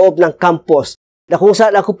yan sa loob ng campus, na kung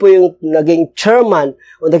saan ako po yung naging chairman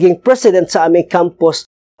o naging president sa aming campus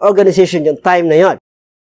organization yung time na yon.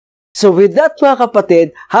 So with that, mga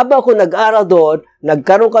kapatid, habang ako nag-aral doon,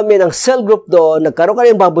 nagkaroon kami ng cell group doon, nagkaroon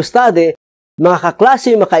kami ng Bible study, mga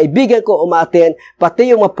kaklase, mga kaibigan ko umaaten, pati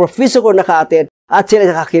yung mga professor ko naka-attend, at sila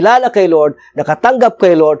nakakilala kay Lord, nakatanggap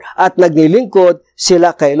kay Lord, at naglilingkod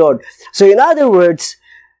sila kay Lord. So in other words,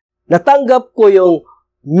 natanggap ko yung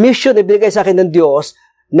mission na binigay sa akin ng Diyos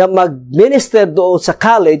na mag-minister doon sa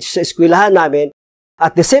college, sa eskwelahan namin.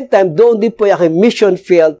 At the same time, doon din po yung aking mission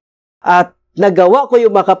field at nagawa ko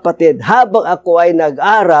yung mga kapatid habang ako ay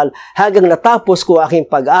nag-aral hanggang natapos ko aking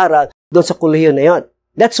pag-aral doon sa kolehiyo na yon.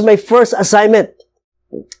 That's my first assignment.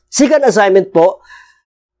 Second assignment po,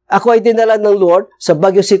 ako ay dinala ng Lord sa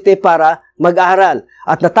Baguio City para mag-aral.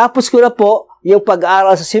 At natapos ko na po yung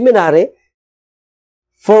pag-aral sa seminary,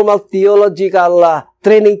 formal theological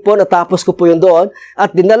training po, natapos ko po yun doon,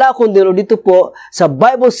 at dinala ko nilo dito po sa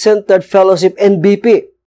Bible-Centered Fellowship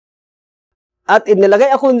NBP. At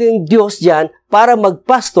inilagay ako ng Diyos dyan para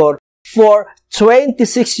mag-pastor for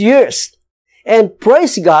 26 years. And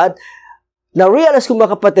praise God, na-realize ko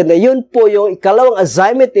mga kapatid na yun po yung ikalawang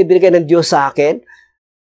assignment na ibigay ng Diyos sa akin.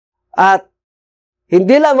 At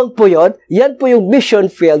hindi lamang po yun, yan po yung mission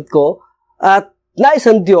field ko, at nais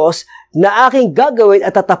ng Diyos na aking gagawin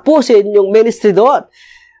at tatapusin yung ministry doon.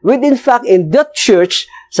 Within fact, in that church,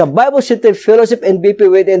 sa Bible-Centered Fellowship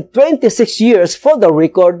NBP, within 26 years, for the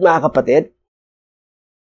record, mga kapatid,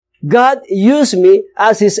 God used me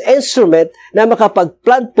as His instrument na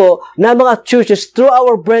makapag-plant po ng mga churches through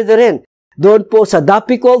our brethren. Doon po sa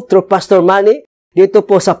Dapicol, through Pastor Manny. Dito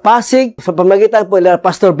po sa Pasig, sa pamagitan po nila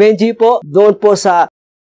Pastor Benji po. Doon po sa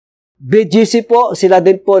BGC po, sila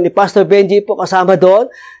din po ni Pastor Benji po kasama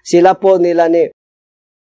doon. Sila po nila ni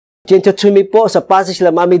Chinchochumi po, sa Pasig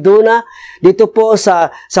sila Mami Duna. Dito po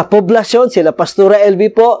sa Poblasyon, sila Pastora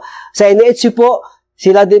LB po. Sa NHC po,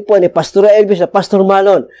 sila din po ni Pastora LB, sila Pastor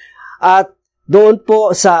Malon. At doon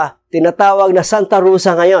po sa tinatawag na Santa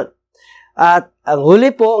Rosa ngayon. At ang huli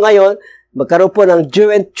po ngayon, magkaroon po ng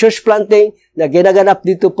joint church planting na ginaganap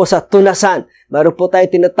dito po sa Tunasan. Meron po tayong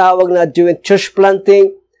tinatawag na joint church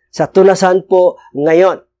planting sa Tunasan po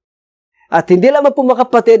ngayon. At hindi lamang po mga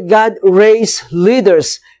kapatid, God raised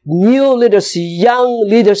leaders, new leaders, young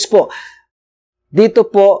leaders po. Dito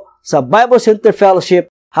po sa Bible Center Fellowship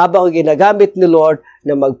habang ginagamit ni Lord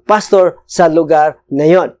na magpastor sa lugar na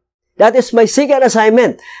yon. That is my second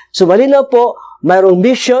assignment. So malinaw po, mayroong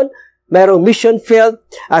mission field,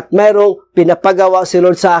 at mayroong pinapagawa si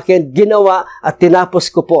Lord sa akin, ginawa at tinapos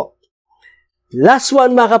ko po. Last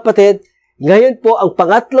one mga kapatid, ngayon po ang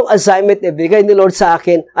pangatlong assignment na ibigay ni Lord sa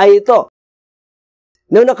akin ay ito.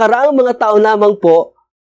 Noong nakaraang mga taon lamang po,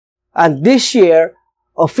 and this year,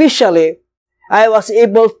 officially, I was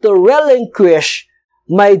able to relinquish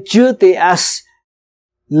my duty as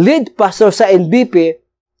lead pastor sa NBP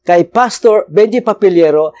kay Pastor Benji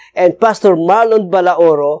Papiliero and Pastor Marlon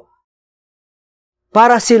Balaoro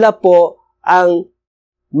para sila po ang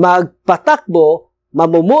magpatakbo,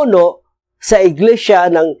 mamumuno sa iglesia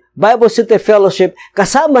ng Bible Center Fellowship,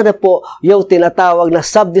 kasama na po yung tinatawag na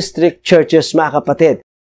sub-district churches, mga kapatid.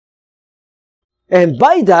 And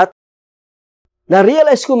by that,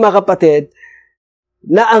 na-realize ko mga kapatid,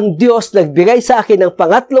 na ang Diyos nagbigay sa akin ng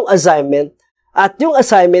pangatlong assignment at yung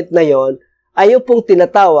assignment na yon ay yung pong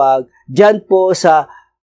tinatawag dyan po sa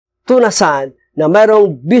Tunasan na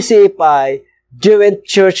mayroong BCFi Joint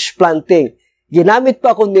Church Planting. Ginamit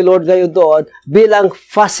pa ako ni Lord ngayon doon bilang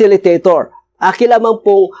facilitator. Akin lamang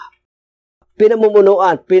pong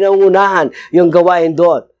pinangunahan yung gawain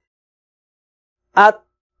doon. At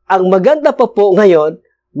ang maganda pa po ngayon,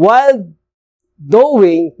 while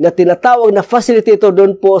doing na tinatawag na facilitator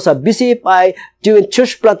doon po sa BCFi Joint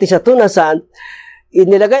Church Planting sa Tunasan,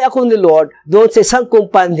 inilagay ako ni Lord doon sa isang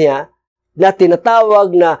kumpanya na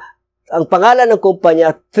tinatawag na ang pangalan ng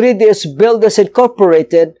kumpanya 3DS Builders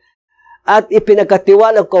Incorporated, at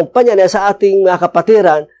ipinagkatiwala ang kumpanya na sa ating mga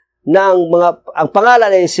kapatiran na ang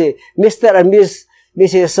pangalan ay si Mr. and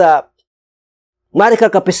Mrs.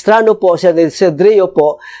 Maricar Capistrano po, si Cedrillo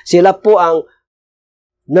po. Sila po ang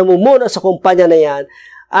namumuno sa kumpanya na yan,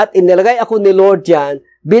 at inilagay ako ni Lord yan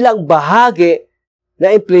bilang bahagi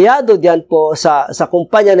na empleyado diyan po sa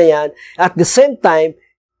kumpanya na yan. At the same time,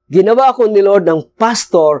 ginawa ako ni Lord ng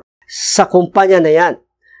pastor sa kumpanya na yan.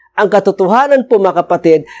 Ang katotohanan po mga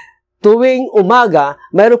kapatid, tuwing umaga,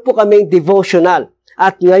 mayroon po kaming devotional.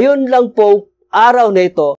 At ngayon lang po, araw na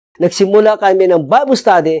ito, nagsimula kami ng Bible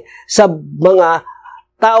study sa mga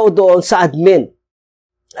tao doon sa admin.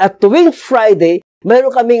 At tuwing Friday,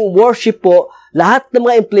 mayroon kaming worship po, lahat ng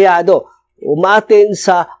mga empleyado umatin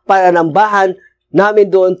sa pananambahan namin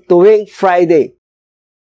doon tuwing Friday.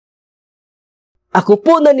 Ako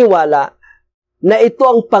po naniwala na ito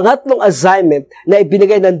ang pangatlong assignment na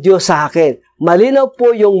ibinigay ng Diyos sa akin. Malinaw po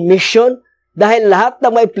yung mission dahil lahat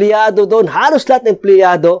ng mga empleyado doon, halos lahat ng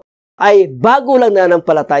empleyado ay bago lang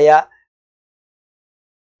nananampalataya.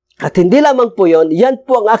 At hindi lamang po yon, yan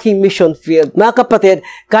po ang aking mission field. Mga kapatid,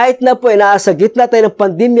 kahit na po nasa gitna tayo ng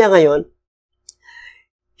pandemya ngayon,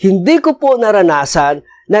 hindi ko po naranasan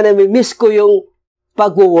na namimiss ko yung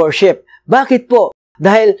pag-worship. Bakit po?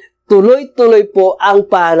 Dahil tuloy-tuloy po ang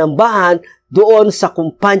panambahan doon sa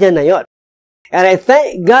kumpanya na yon. And I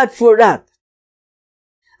thank God for that.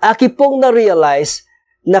 Aki pong na-realize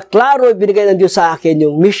na klaro ibinigay ng Diyos sa akin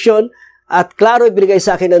yung mission, at klaro ibinigay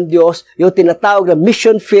sa akin ng Diyos yung tinatawag na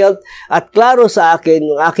mission field, at klaro sa akin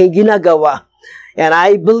yung aking ginagawa. And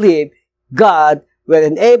I believe God will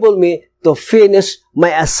enable me to finish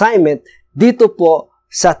my assignment dito po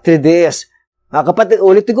sa 3DS. Mga kapatid,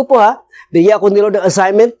 ulitin ko po ha, bigyan ako ni Lord ng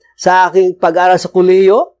assignment sa aking pag-aaral sa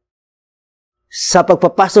kuliyo, sa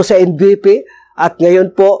pagpapasok sa NBP, at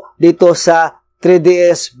ngayon po dito sa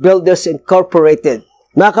 3DS Builders Incorporated.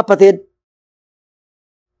 Mga kapatid,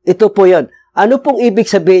 ito po yon. Ano pong ibig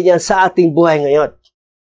sabihin yan sa ating buhay ngayon?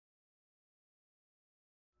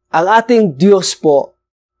 Ang ating Diyos po,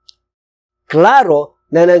 klaro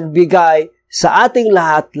na nagbigay sa ating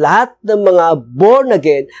lahat ng mga born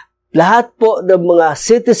again, lahat po ng mga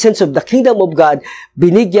citizens of the Kingdom of God,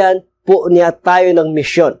 binigyan po niya tayo ng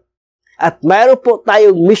mission. At mayroon po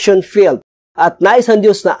tayong mission field. At nais ng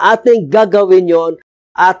Diyos na ating gagawin yon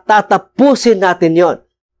at tatapusin natin yon.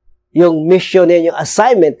 Yung mission niya, yung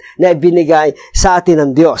assignment na ibinigay sa atin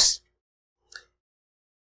ng Diyos.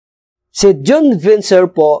 Si John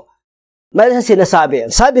Vincer po, may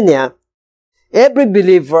sinasabi. Sabi niya, every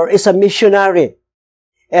believer is a missionary,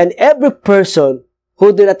 and every person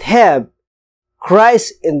who do not have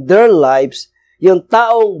Christ in their lives, yung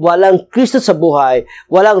taong walang Kristo sa buhay,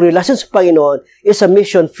 walang relasyon sa Panginoon, is a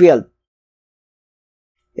mission field.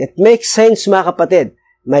 It makes sense mga kapatid.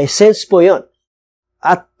 May sense po yon.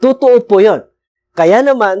 At totoo po yon. Kaya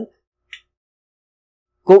naman,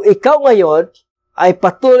 kung ikaw ngayon ay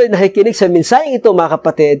patuloy na nakikinig sa mensaheng ito mga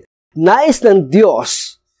kapatid, nais ng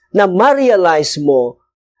Diyos na ma-realize mo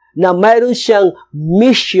na mayroon siyang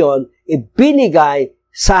mission ibinigay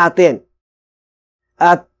sa atin.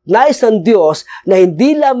 At nais ng Diyos na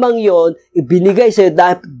hindi lamang yon ibinigay sa iyo,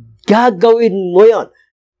 dahil gagawin mo yon.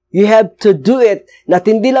 You have to do it, na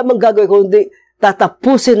hindi lamang gagawin, kundi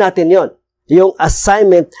tatapusin natin yon, yung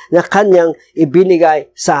assignment na kanyang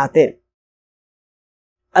ibinigay sa atin.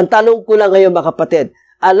 Ang tanong ko lang ngayon mga kapatid,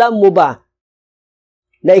 alam mo ba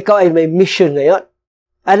na ikaw ay may mission ngayon?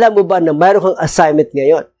 Alam mo ba na mayroon kang assignment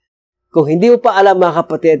ngayon? Kung hindi mo pa alam mga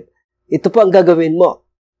kapatid, ito po ang gagawin mo.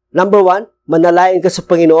 Number 1, manalangin ka sa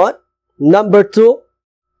Panginoon. Number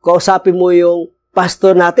 2, kausapin mo yung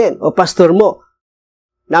pastor natin o pastor mo.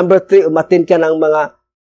 Number 3, umattend ka ng mga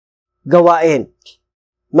gawain,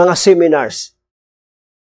 mga seminars.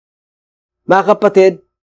 Mga kapatid,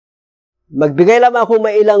 magbigay lamang ako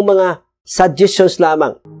may ilang mga suggestions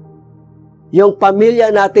lamang. Yung pamilya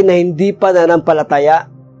natin na hindi pa nanampalataya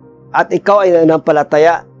at ikaw ay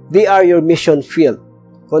nanampalataya, they are your mission field.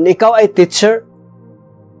 Kung ikaw ay teacher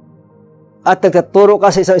at nagtuturo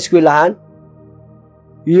ka sa isang eskwelahan,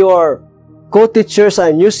 your co-teachers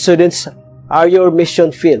and new students are your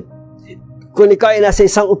mission field. Kung ikaw ay nasa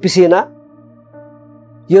isang opisina,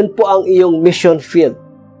 yun po ang iyong mission field.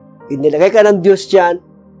 Inilagay ka ng Diyos dyan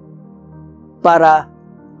para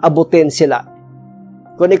abutin sila.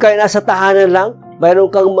 Kung ikaw ay nasa tahanan lang,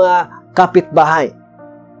 mayroon kang mga kapitbahay.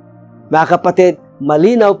 Mga kapatid,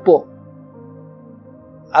 malinaw po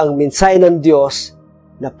ang mensahe ng Diyos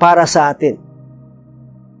na para sa atin.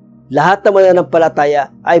 Lahat ng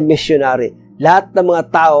mananampalataya ay missionary. Lahat ng mga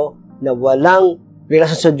tao na walang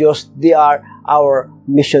relasyon sa Diyos, they are our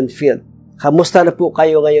mission field. Kamusta na po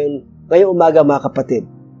kayo ngayong umaga, mga kapatid?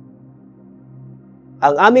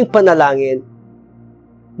 Ang aming panalangin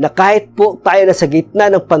na kahit po tayo na sa gitna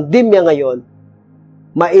ng pandemya ngayon,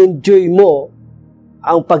 ma-enjoy mo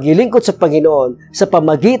ang paglilingkod sa Panginoon sa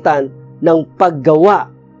pamagitan ng paggawa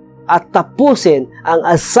at tapusin ang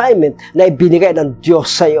assignment na ibinigay ng Diyos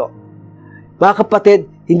sa iyo. Mga kapatid,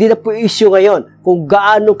 hindi na po issue ngayon kung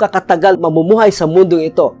gaano kakatagal mamumuhay sa mundong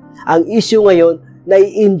ito. Ang issue ngayon,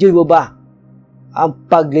 nai-enjoy mo ba ang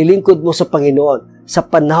paglilingkod mo sa Panginoon sa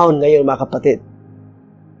panahon ngayon, mga kapatid?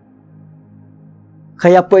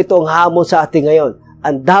 Kaya po ito ang hamon sa atin ngayon.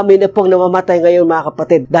 Ang dami na pong namamatay ngayon, mga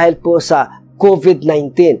kapatid, dahil po sa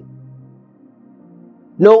COVID-19.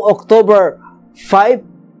 Noong October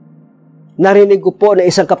 5, narinig ko po na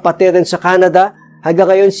isang kapatid rin sa Canada, hanggang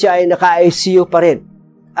ngayon siya ay naka-ICU pa rin.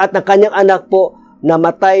 At ang kanyang anak po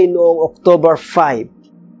namatay noong October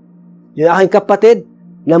 5. Yung aking kapatid,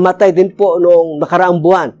 namatay din po noong nakaraang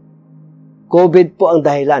buwan. COVID po ang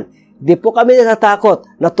dahilan. Di po kami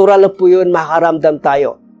natatakot. Natural lang po yun, makaramdam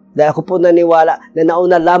tayo. Dahil ako po naniwala na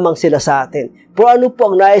nauna lamang sila sa atin. Pero ano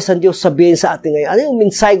po ang nais ng Diyos sabihin sa atin ngayon? Ano yung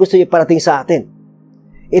mensahe gusto niyo parating sa atin?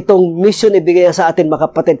 Itong mission ibigay niya sa atin, mga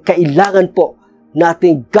kapatid, kailangan po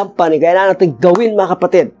nating gampanin, kailangan nating gawin, mga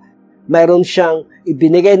kapatid. Mayroon siyang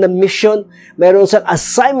ibinigay na mission, mayroon siyang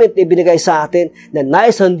assignment ibinigay sa atin na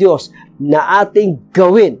nais ng Diyos na ating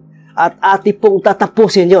gawin at ating pong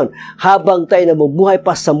tatapusin yon habang tayo namumuhay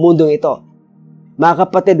pa sa mundong ito. Mga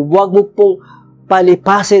kapatid, huwag mo pong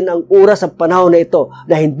palipasin ang oras at panahon na ito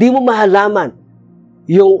na hindi mo mahalaman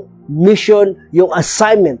yung mission, yung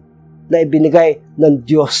assignment na ibinigay ng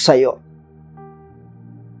Diyos sa iyo.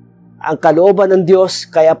 Ang kalooban ng Diyos,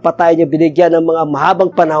 kaya pa tayo niya binigyan ng mga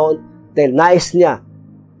mahabang panahon dahil nais niya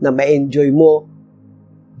na ma-enjoy mo,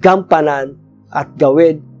 gampanan at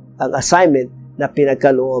gawin ang assignment na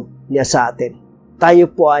pinagkaloob niya sa atin. Tayo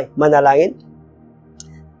po ay manalangin.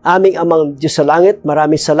 Aming Amang Diyos sa langit,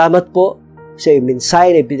 maraming salamat po sa iyong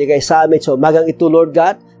mensahe na ibinigay sa amin sa umagang ito, Lord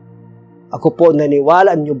God. Ako po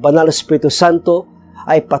naniwala ang iyong banal na Espiritu Santo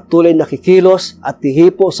ay patuloy nakikilos at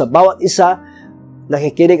tihipo sa bawat isa,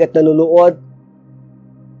 nakikinig at nanunood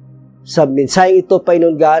sa mensahe ito,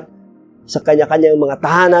 Panginoon God, sa kanya-kanyang mga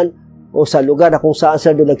tahanan o sa lugar na kung saan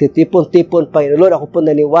sila doon nagtitipon-tipon, Panginoon Lord. Ako po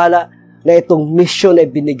naniwala na itong mission ay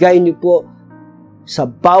binigay niyo po sa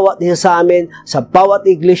bawat isa sa amin, sa bawat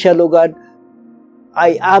iglesia, Lord,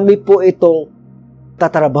 ay amin po itong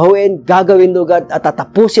tatrabahuin, gagawin, Lord, at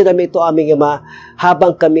tatapusin namin ito, aming Ama,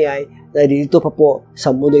 habang kami ay nandito pa po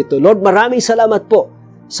sa mundo ito. Lord, maraming salamat po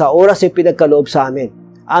sa oras yung pinagkaloob sa amin.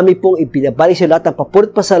 Amin pong ipinabalik sa lahat ng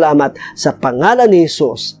papurit pasalamat sa pangalan ni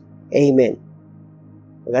Jesus. Amen.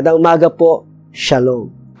 Magandang umaga po.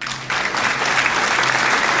 Shalom.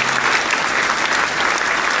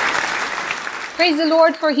 Praise the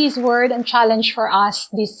Lord for His word and challenge for us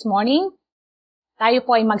this morning. Tayo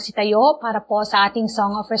po ay magsitayo para po sa ating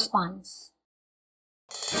song of response.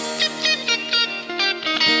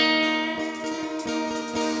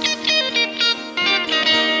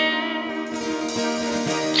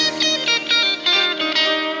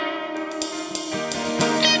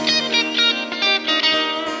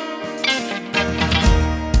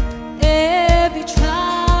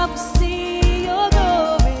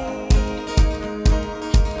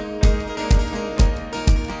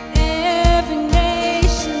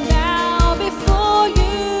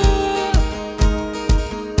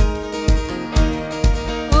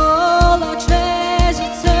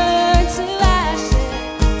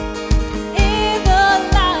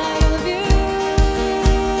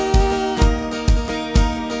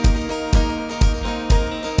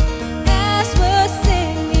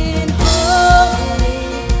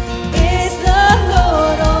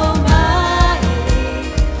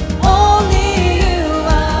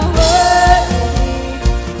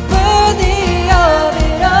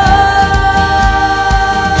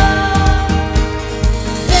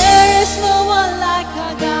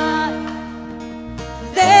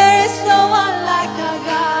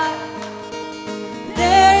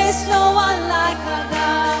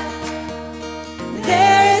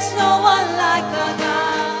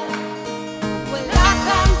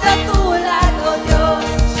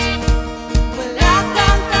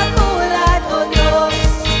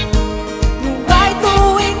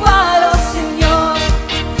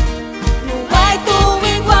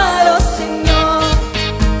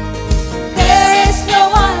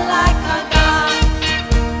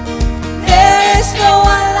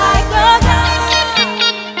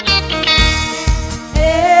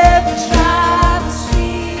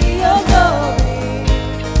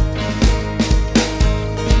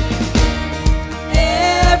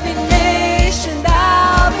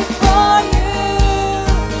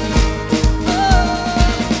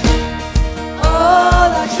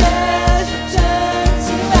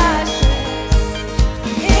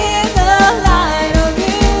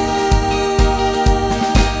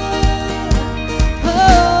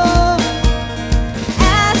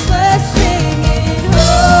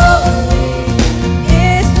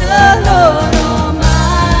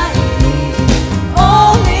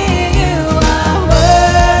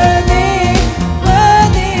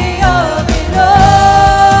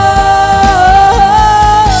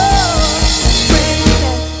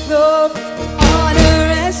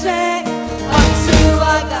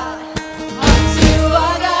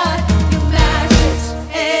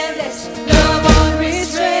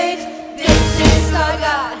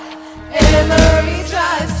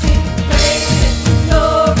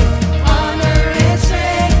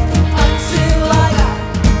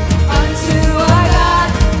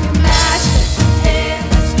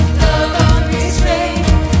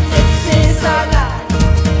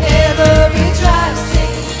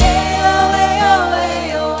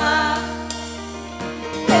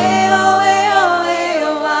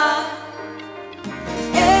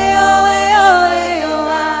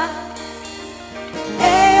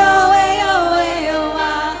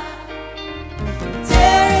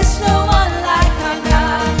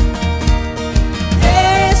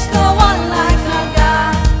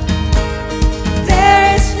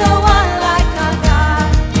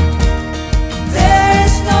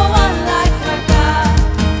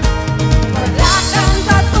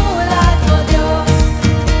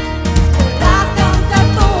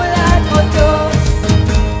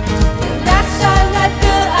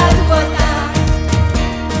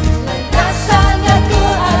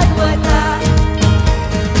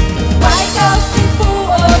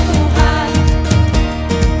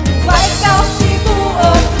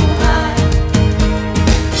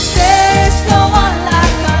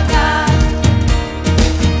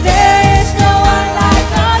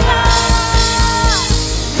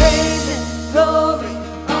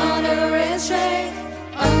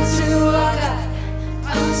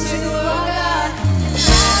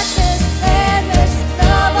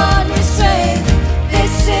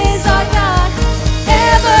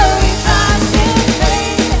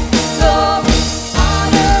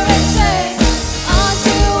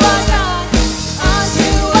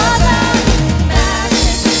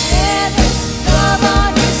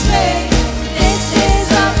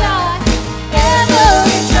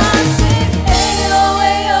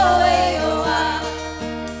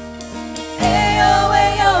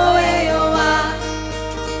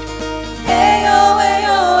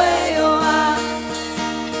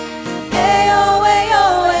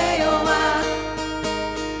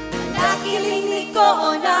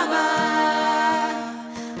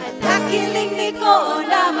 kiling ni ko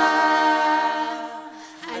nama.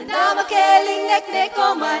 Anda makeling nek ne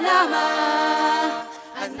ko manama.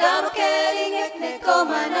 Anda makeling nek ne ko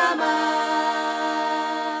manama.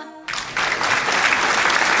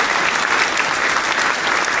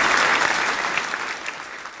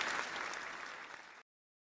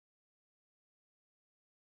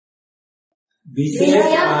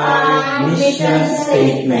 BCFi mission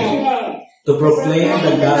statement to proclaim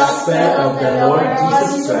the gospel of the Lord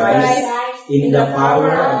Jesus Christ in the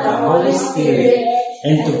power of the Holy Spirit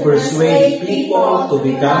and to persuade people to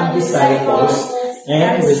become disciples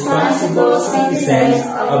and responsible citizens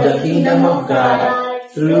of the kingdom of God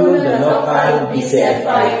through the local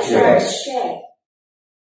BCFi church.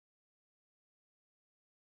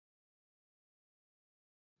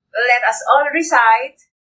 Let us all recite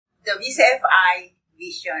the BCFi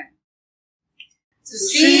vision. To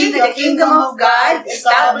see the kingdom of God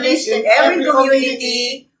established in every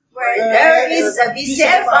community where there is a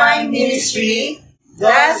BCFi ministry,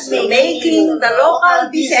 thus making the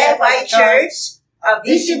local BCFi church a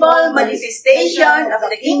visible manifestation of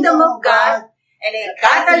the kingdom of God and a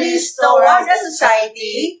catalyst toward a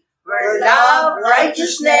society where love,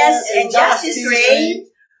 righteousness, and justice reign,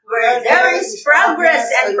 where there is progress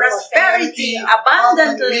and prosperity,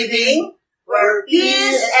 abundant living, where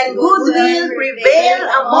peace and goodwill prevail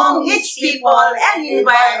among each people and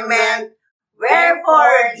environment.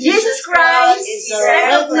 Wherefore, Jesus Christ is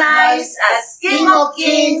recognized as King of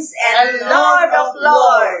Kings and Lord of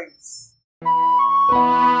Lords.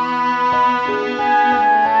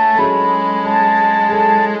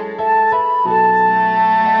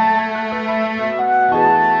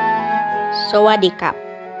 Sawadee Kap.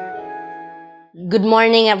 Good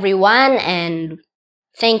morning everyone, and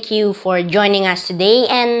thank you for joining us today,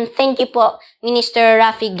 and thank you po Minister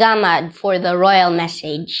Rafi Gamad for the royal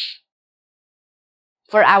message.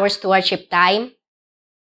 For our stewardship time,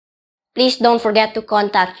 please don't forget to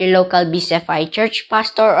contact your local BCFi church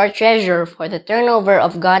pastor or treasurer for the turnover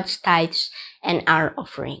of God's tithes and our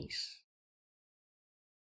offerings.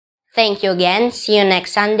 Thank you again. See you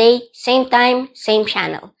next Sunday, same time, same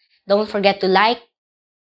channel. Don't forget to like,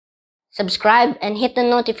 subscribe, and hit the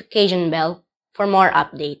notification bell for more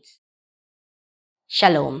updates.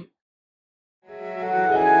 Shalom.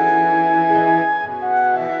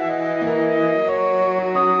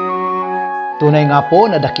 Tunay nga po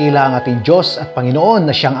na dakila ang ating Diyos at Panginoon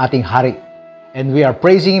na siyang ating Hari. And we are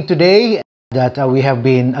praising Him today that we have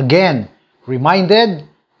been again reminded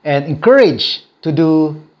and encouraged to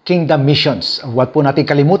do kingdom missions. Huwag po natin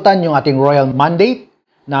kalimutan yung ating royal mandate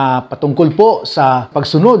na patungkol po sa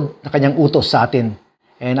pagsunod na kanyang utos sa atin.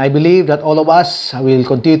 And I believe that all of us will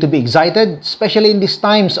continue to be excited, especially in these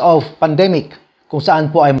times of pandemic, kung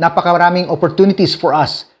saan po ay napakaraming opportunities for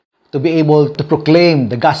us to be able to proclaim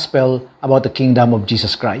the gospel about the kingdom of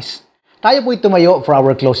Jesus Christ. Tayo po'y tumayo for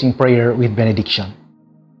our closing prayer with benediction.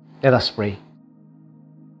 Let us pray.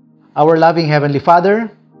 Our loving Heavenly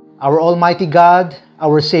Father, our Almighty God,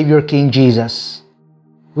 our Savior King Jesus,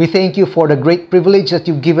 we thank you for the great privilege that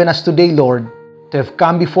you've given us today, Lord, to have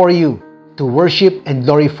come before you to worship and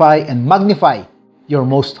glorify and magnify your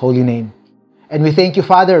most holy name. And we thank you,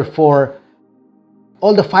 Father, for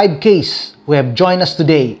all the 5Ks who have joined us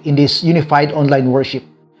today in this unified online worship.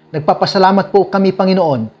 Nagpapasalamat po kami,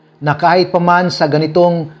 Panginoon, na kahit paman sa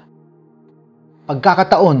ganitong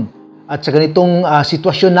pagkakataon at sa ganitong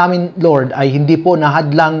sitwasyon namin, Lord, ay hindi po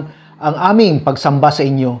nahadlang ang aming pagsamba sa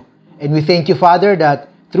inyo. And we thank you, Father, that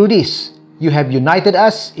through this, you have united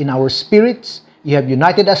us in our spirits. You have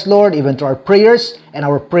united us, Lord, even to our prayers and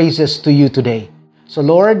our praises to you today. So,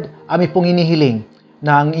 Lord, aming pong inihiling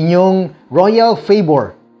na ang inyong royal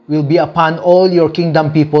favor will be upon all your kingdom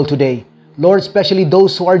people today. Lord, especially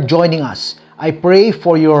those who are joining us, I pray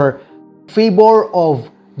for your favor of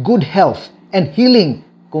good health and healing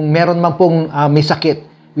kung meron man pong may sakit.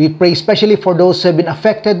 We pray especially for those who have been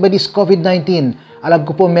affected by this COVID-19. Alam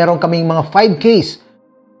ko po meron kaming mga 5Ks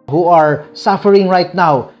who are suffering right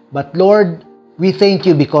now. But Lord, we thank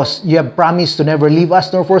you because you have promised to never leave us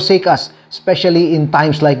nor forsake us, especially in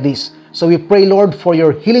times like this. So we pray, Lord, for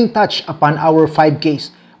your healing touch upon our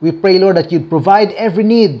 5Ks. We pray, Lord, that you'd provide every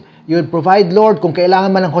need. You'd provide, Lord, kung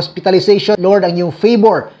kailangan man ng hospitalization, Lord, ang iyong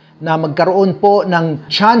favor na magkaroon po ng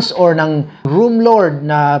chance or ng room, Lord,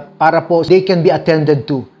 na para po they can be attended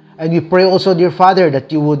to. And we pray also, dear Father,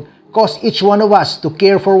 that you would cause each one of us to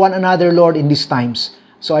care for one another, Lord, in these times.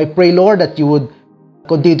 So I pray, Lord, that you would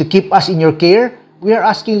continue to keep us in your care. We are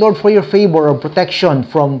asking, Lord, for your favor of protection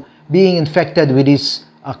from being infected with this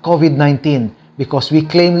COVID-19, because we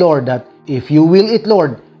claim, Lord, that if you will it,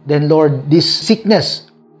 Lord, then, Lord, this sickness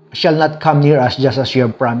shall not come near us just as you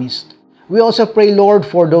have promised. We also pray, Lord,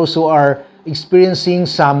 for those who are experiencing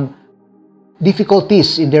some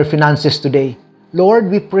difficulties in their finances today. Lord,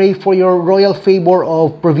 we pray for your royal favor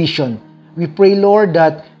of provision. We pray, Lord,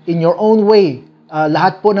 that in your own way,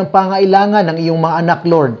 lahat po ng pangailangan ng iyong mga anak,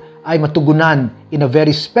 Lord, ay matugunan in a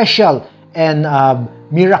very special and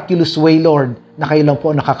miraculous way, Lord, na kayo lang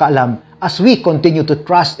po nakakaalam as we continue to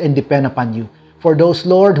trust and depend upon you. For those,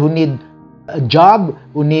 Lord, who need a job,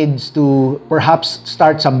 who needs to perhaps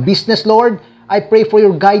start some business, Lord, I pray for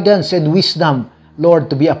your guidance and wisdom,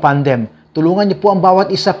 Lord, to be upon them. Tulungan niyo po ang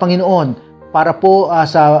bawat isa, Panginoon, para po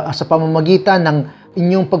sa pamamagitan ng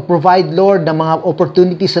inyong pag-provide, Lord, ng mga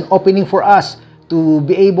opportunities and opening for us to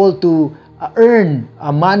be able to earn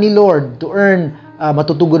money, Lord, to earn,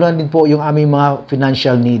 matutugunan din po yung aming mga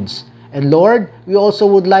financial needs. And Lord, we also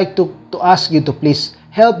would like to ask you to please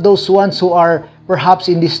help those ones who are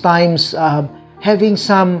perhaps in these times having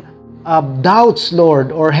some doubts,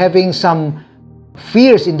 Lord, or having some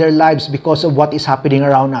fears in their lives because of what is happening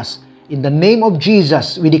around us. In the name of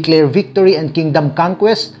Jesus, we declare victory and kingdom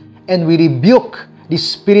conquest, and we rebuke the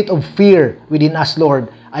spirit of fear within us,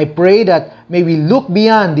 Lord. I pray that may we look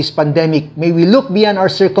beyond this pandemic, may we look beyond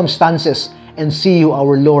our circumstances and see you,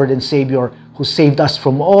 our Lord and Savior, who saved us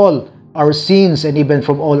from all our sins and even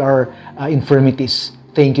from all our infirmities.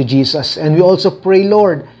 Thank you, Jesus. And we also pray,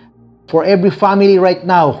 Lord, for every family right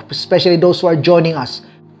now, especially those who are joining us,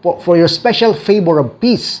 for your special favor of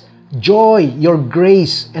peace, joy, your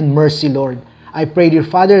grace, and mercy, Lord. I pray, dear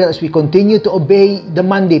Father, that as we continue to obey the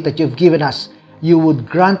mandate that you've given us, you would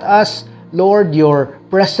grant us, Lord, your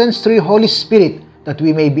presence through your Holy Spirit, that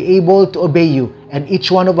we may be able to obey you, and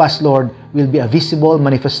each one of us, Lord, will be a visible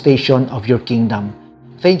manifestation of your kingdom.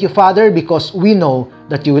 Thank you, Father, because we know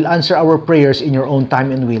that you will answer our prayers in your own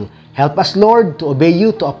time and will. Help us, Lord, to obey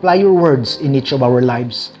you, to apply your words in each of our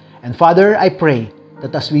lives. And Father, I pray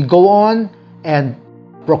that as we go on and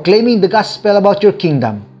proclaiming the gospel about your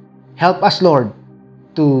kingdom, help us, Lord,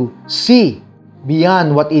 to see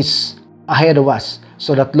beyond what is ahead of us,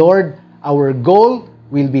 so that, Lord, our goal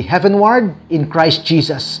will be heavenward in Christ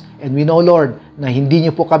Jesus. And we know, Lord, na hindi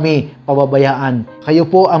niyo po kami pababayaan. Kayo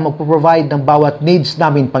po ang magpo-provide ng bawat needs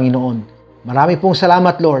namin, Panginoon. Marami pong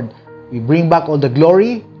salamat, Lord. We bring back all the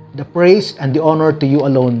glory, the praise, and the honor to you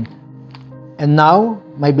alone. And now,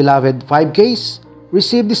 my beloved 5Ks,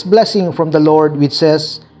 receive this blessing from the Lord, which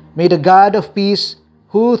says, May the God of peace,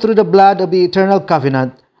 who through the blood of the eternal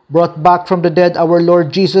covenant brought back from the dead our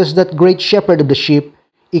Lord Jesus, that great shepherd of the sheep,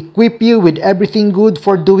 equip you with everything good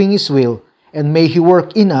for doing his will, and may he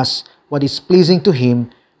work in us what is pleasing to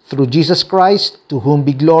him, through Jesus Christ, to whom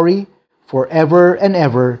be glory forever and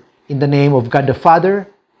ever, in the name of God the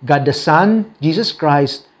Father, God the Son, Jesus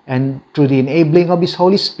Christ, and through the enabling of his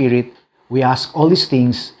Holy Spirit, we ask all these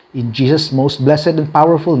things in Jesus' most blessed and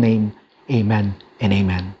powerful name. Amen and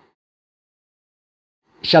amen.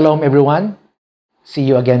 Shalom, everyone. See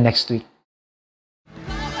you again next week.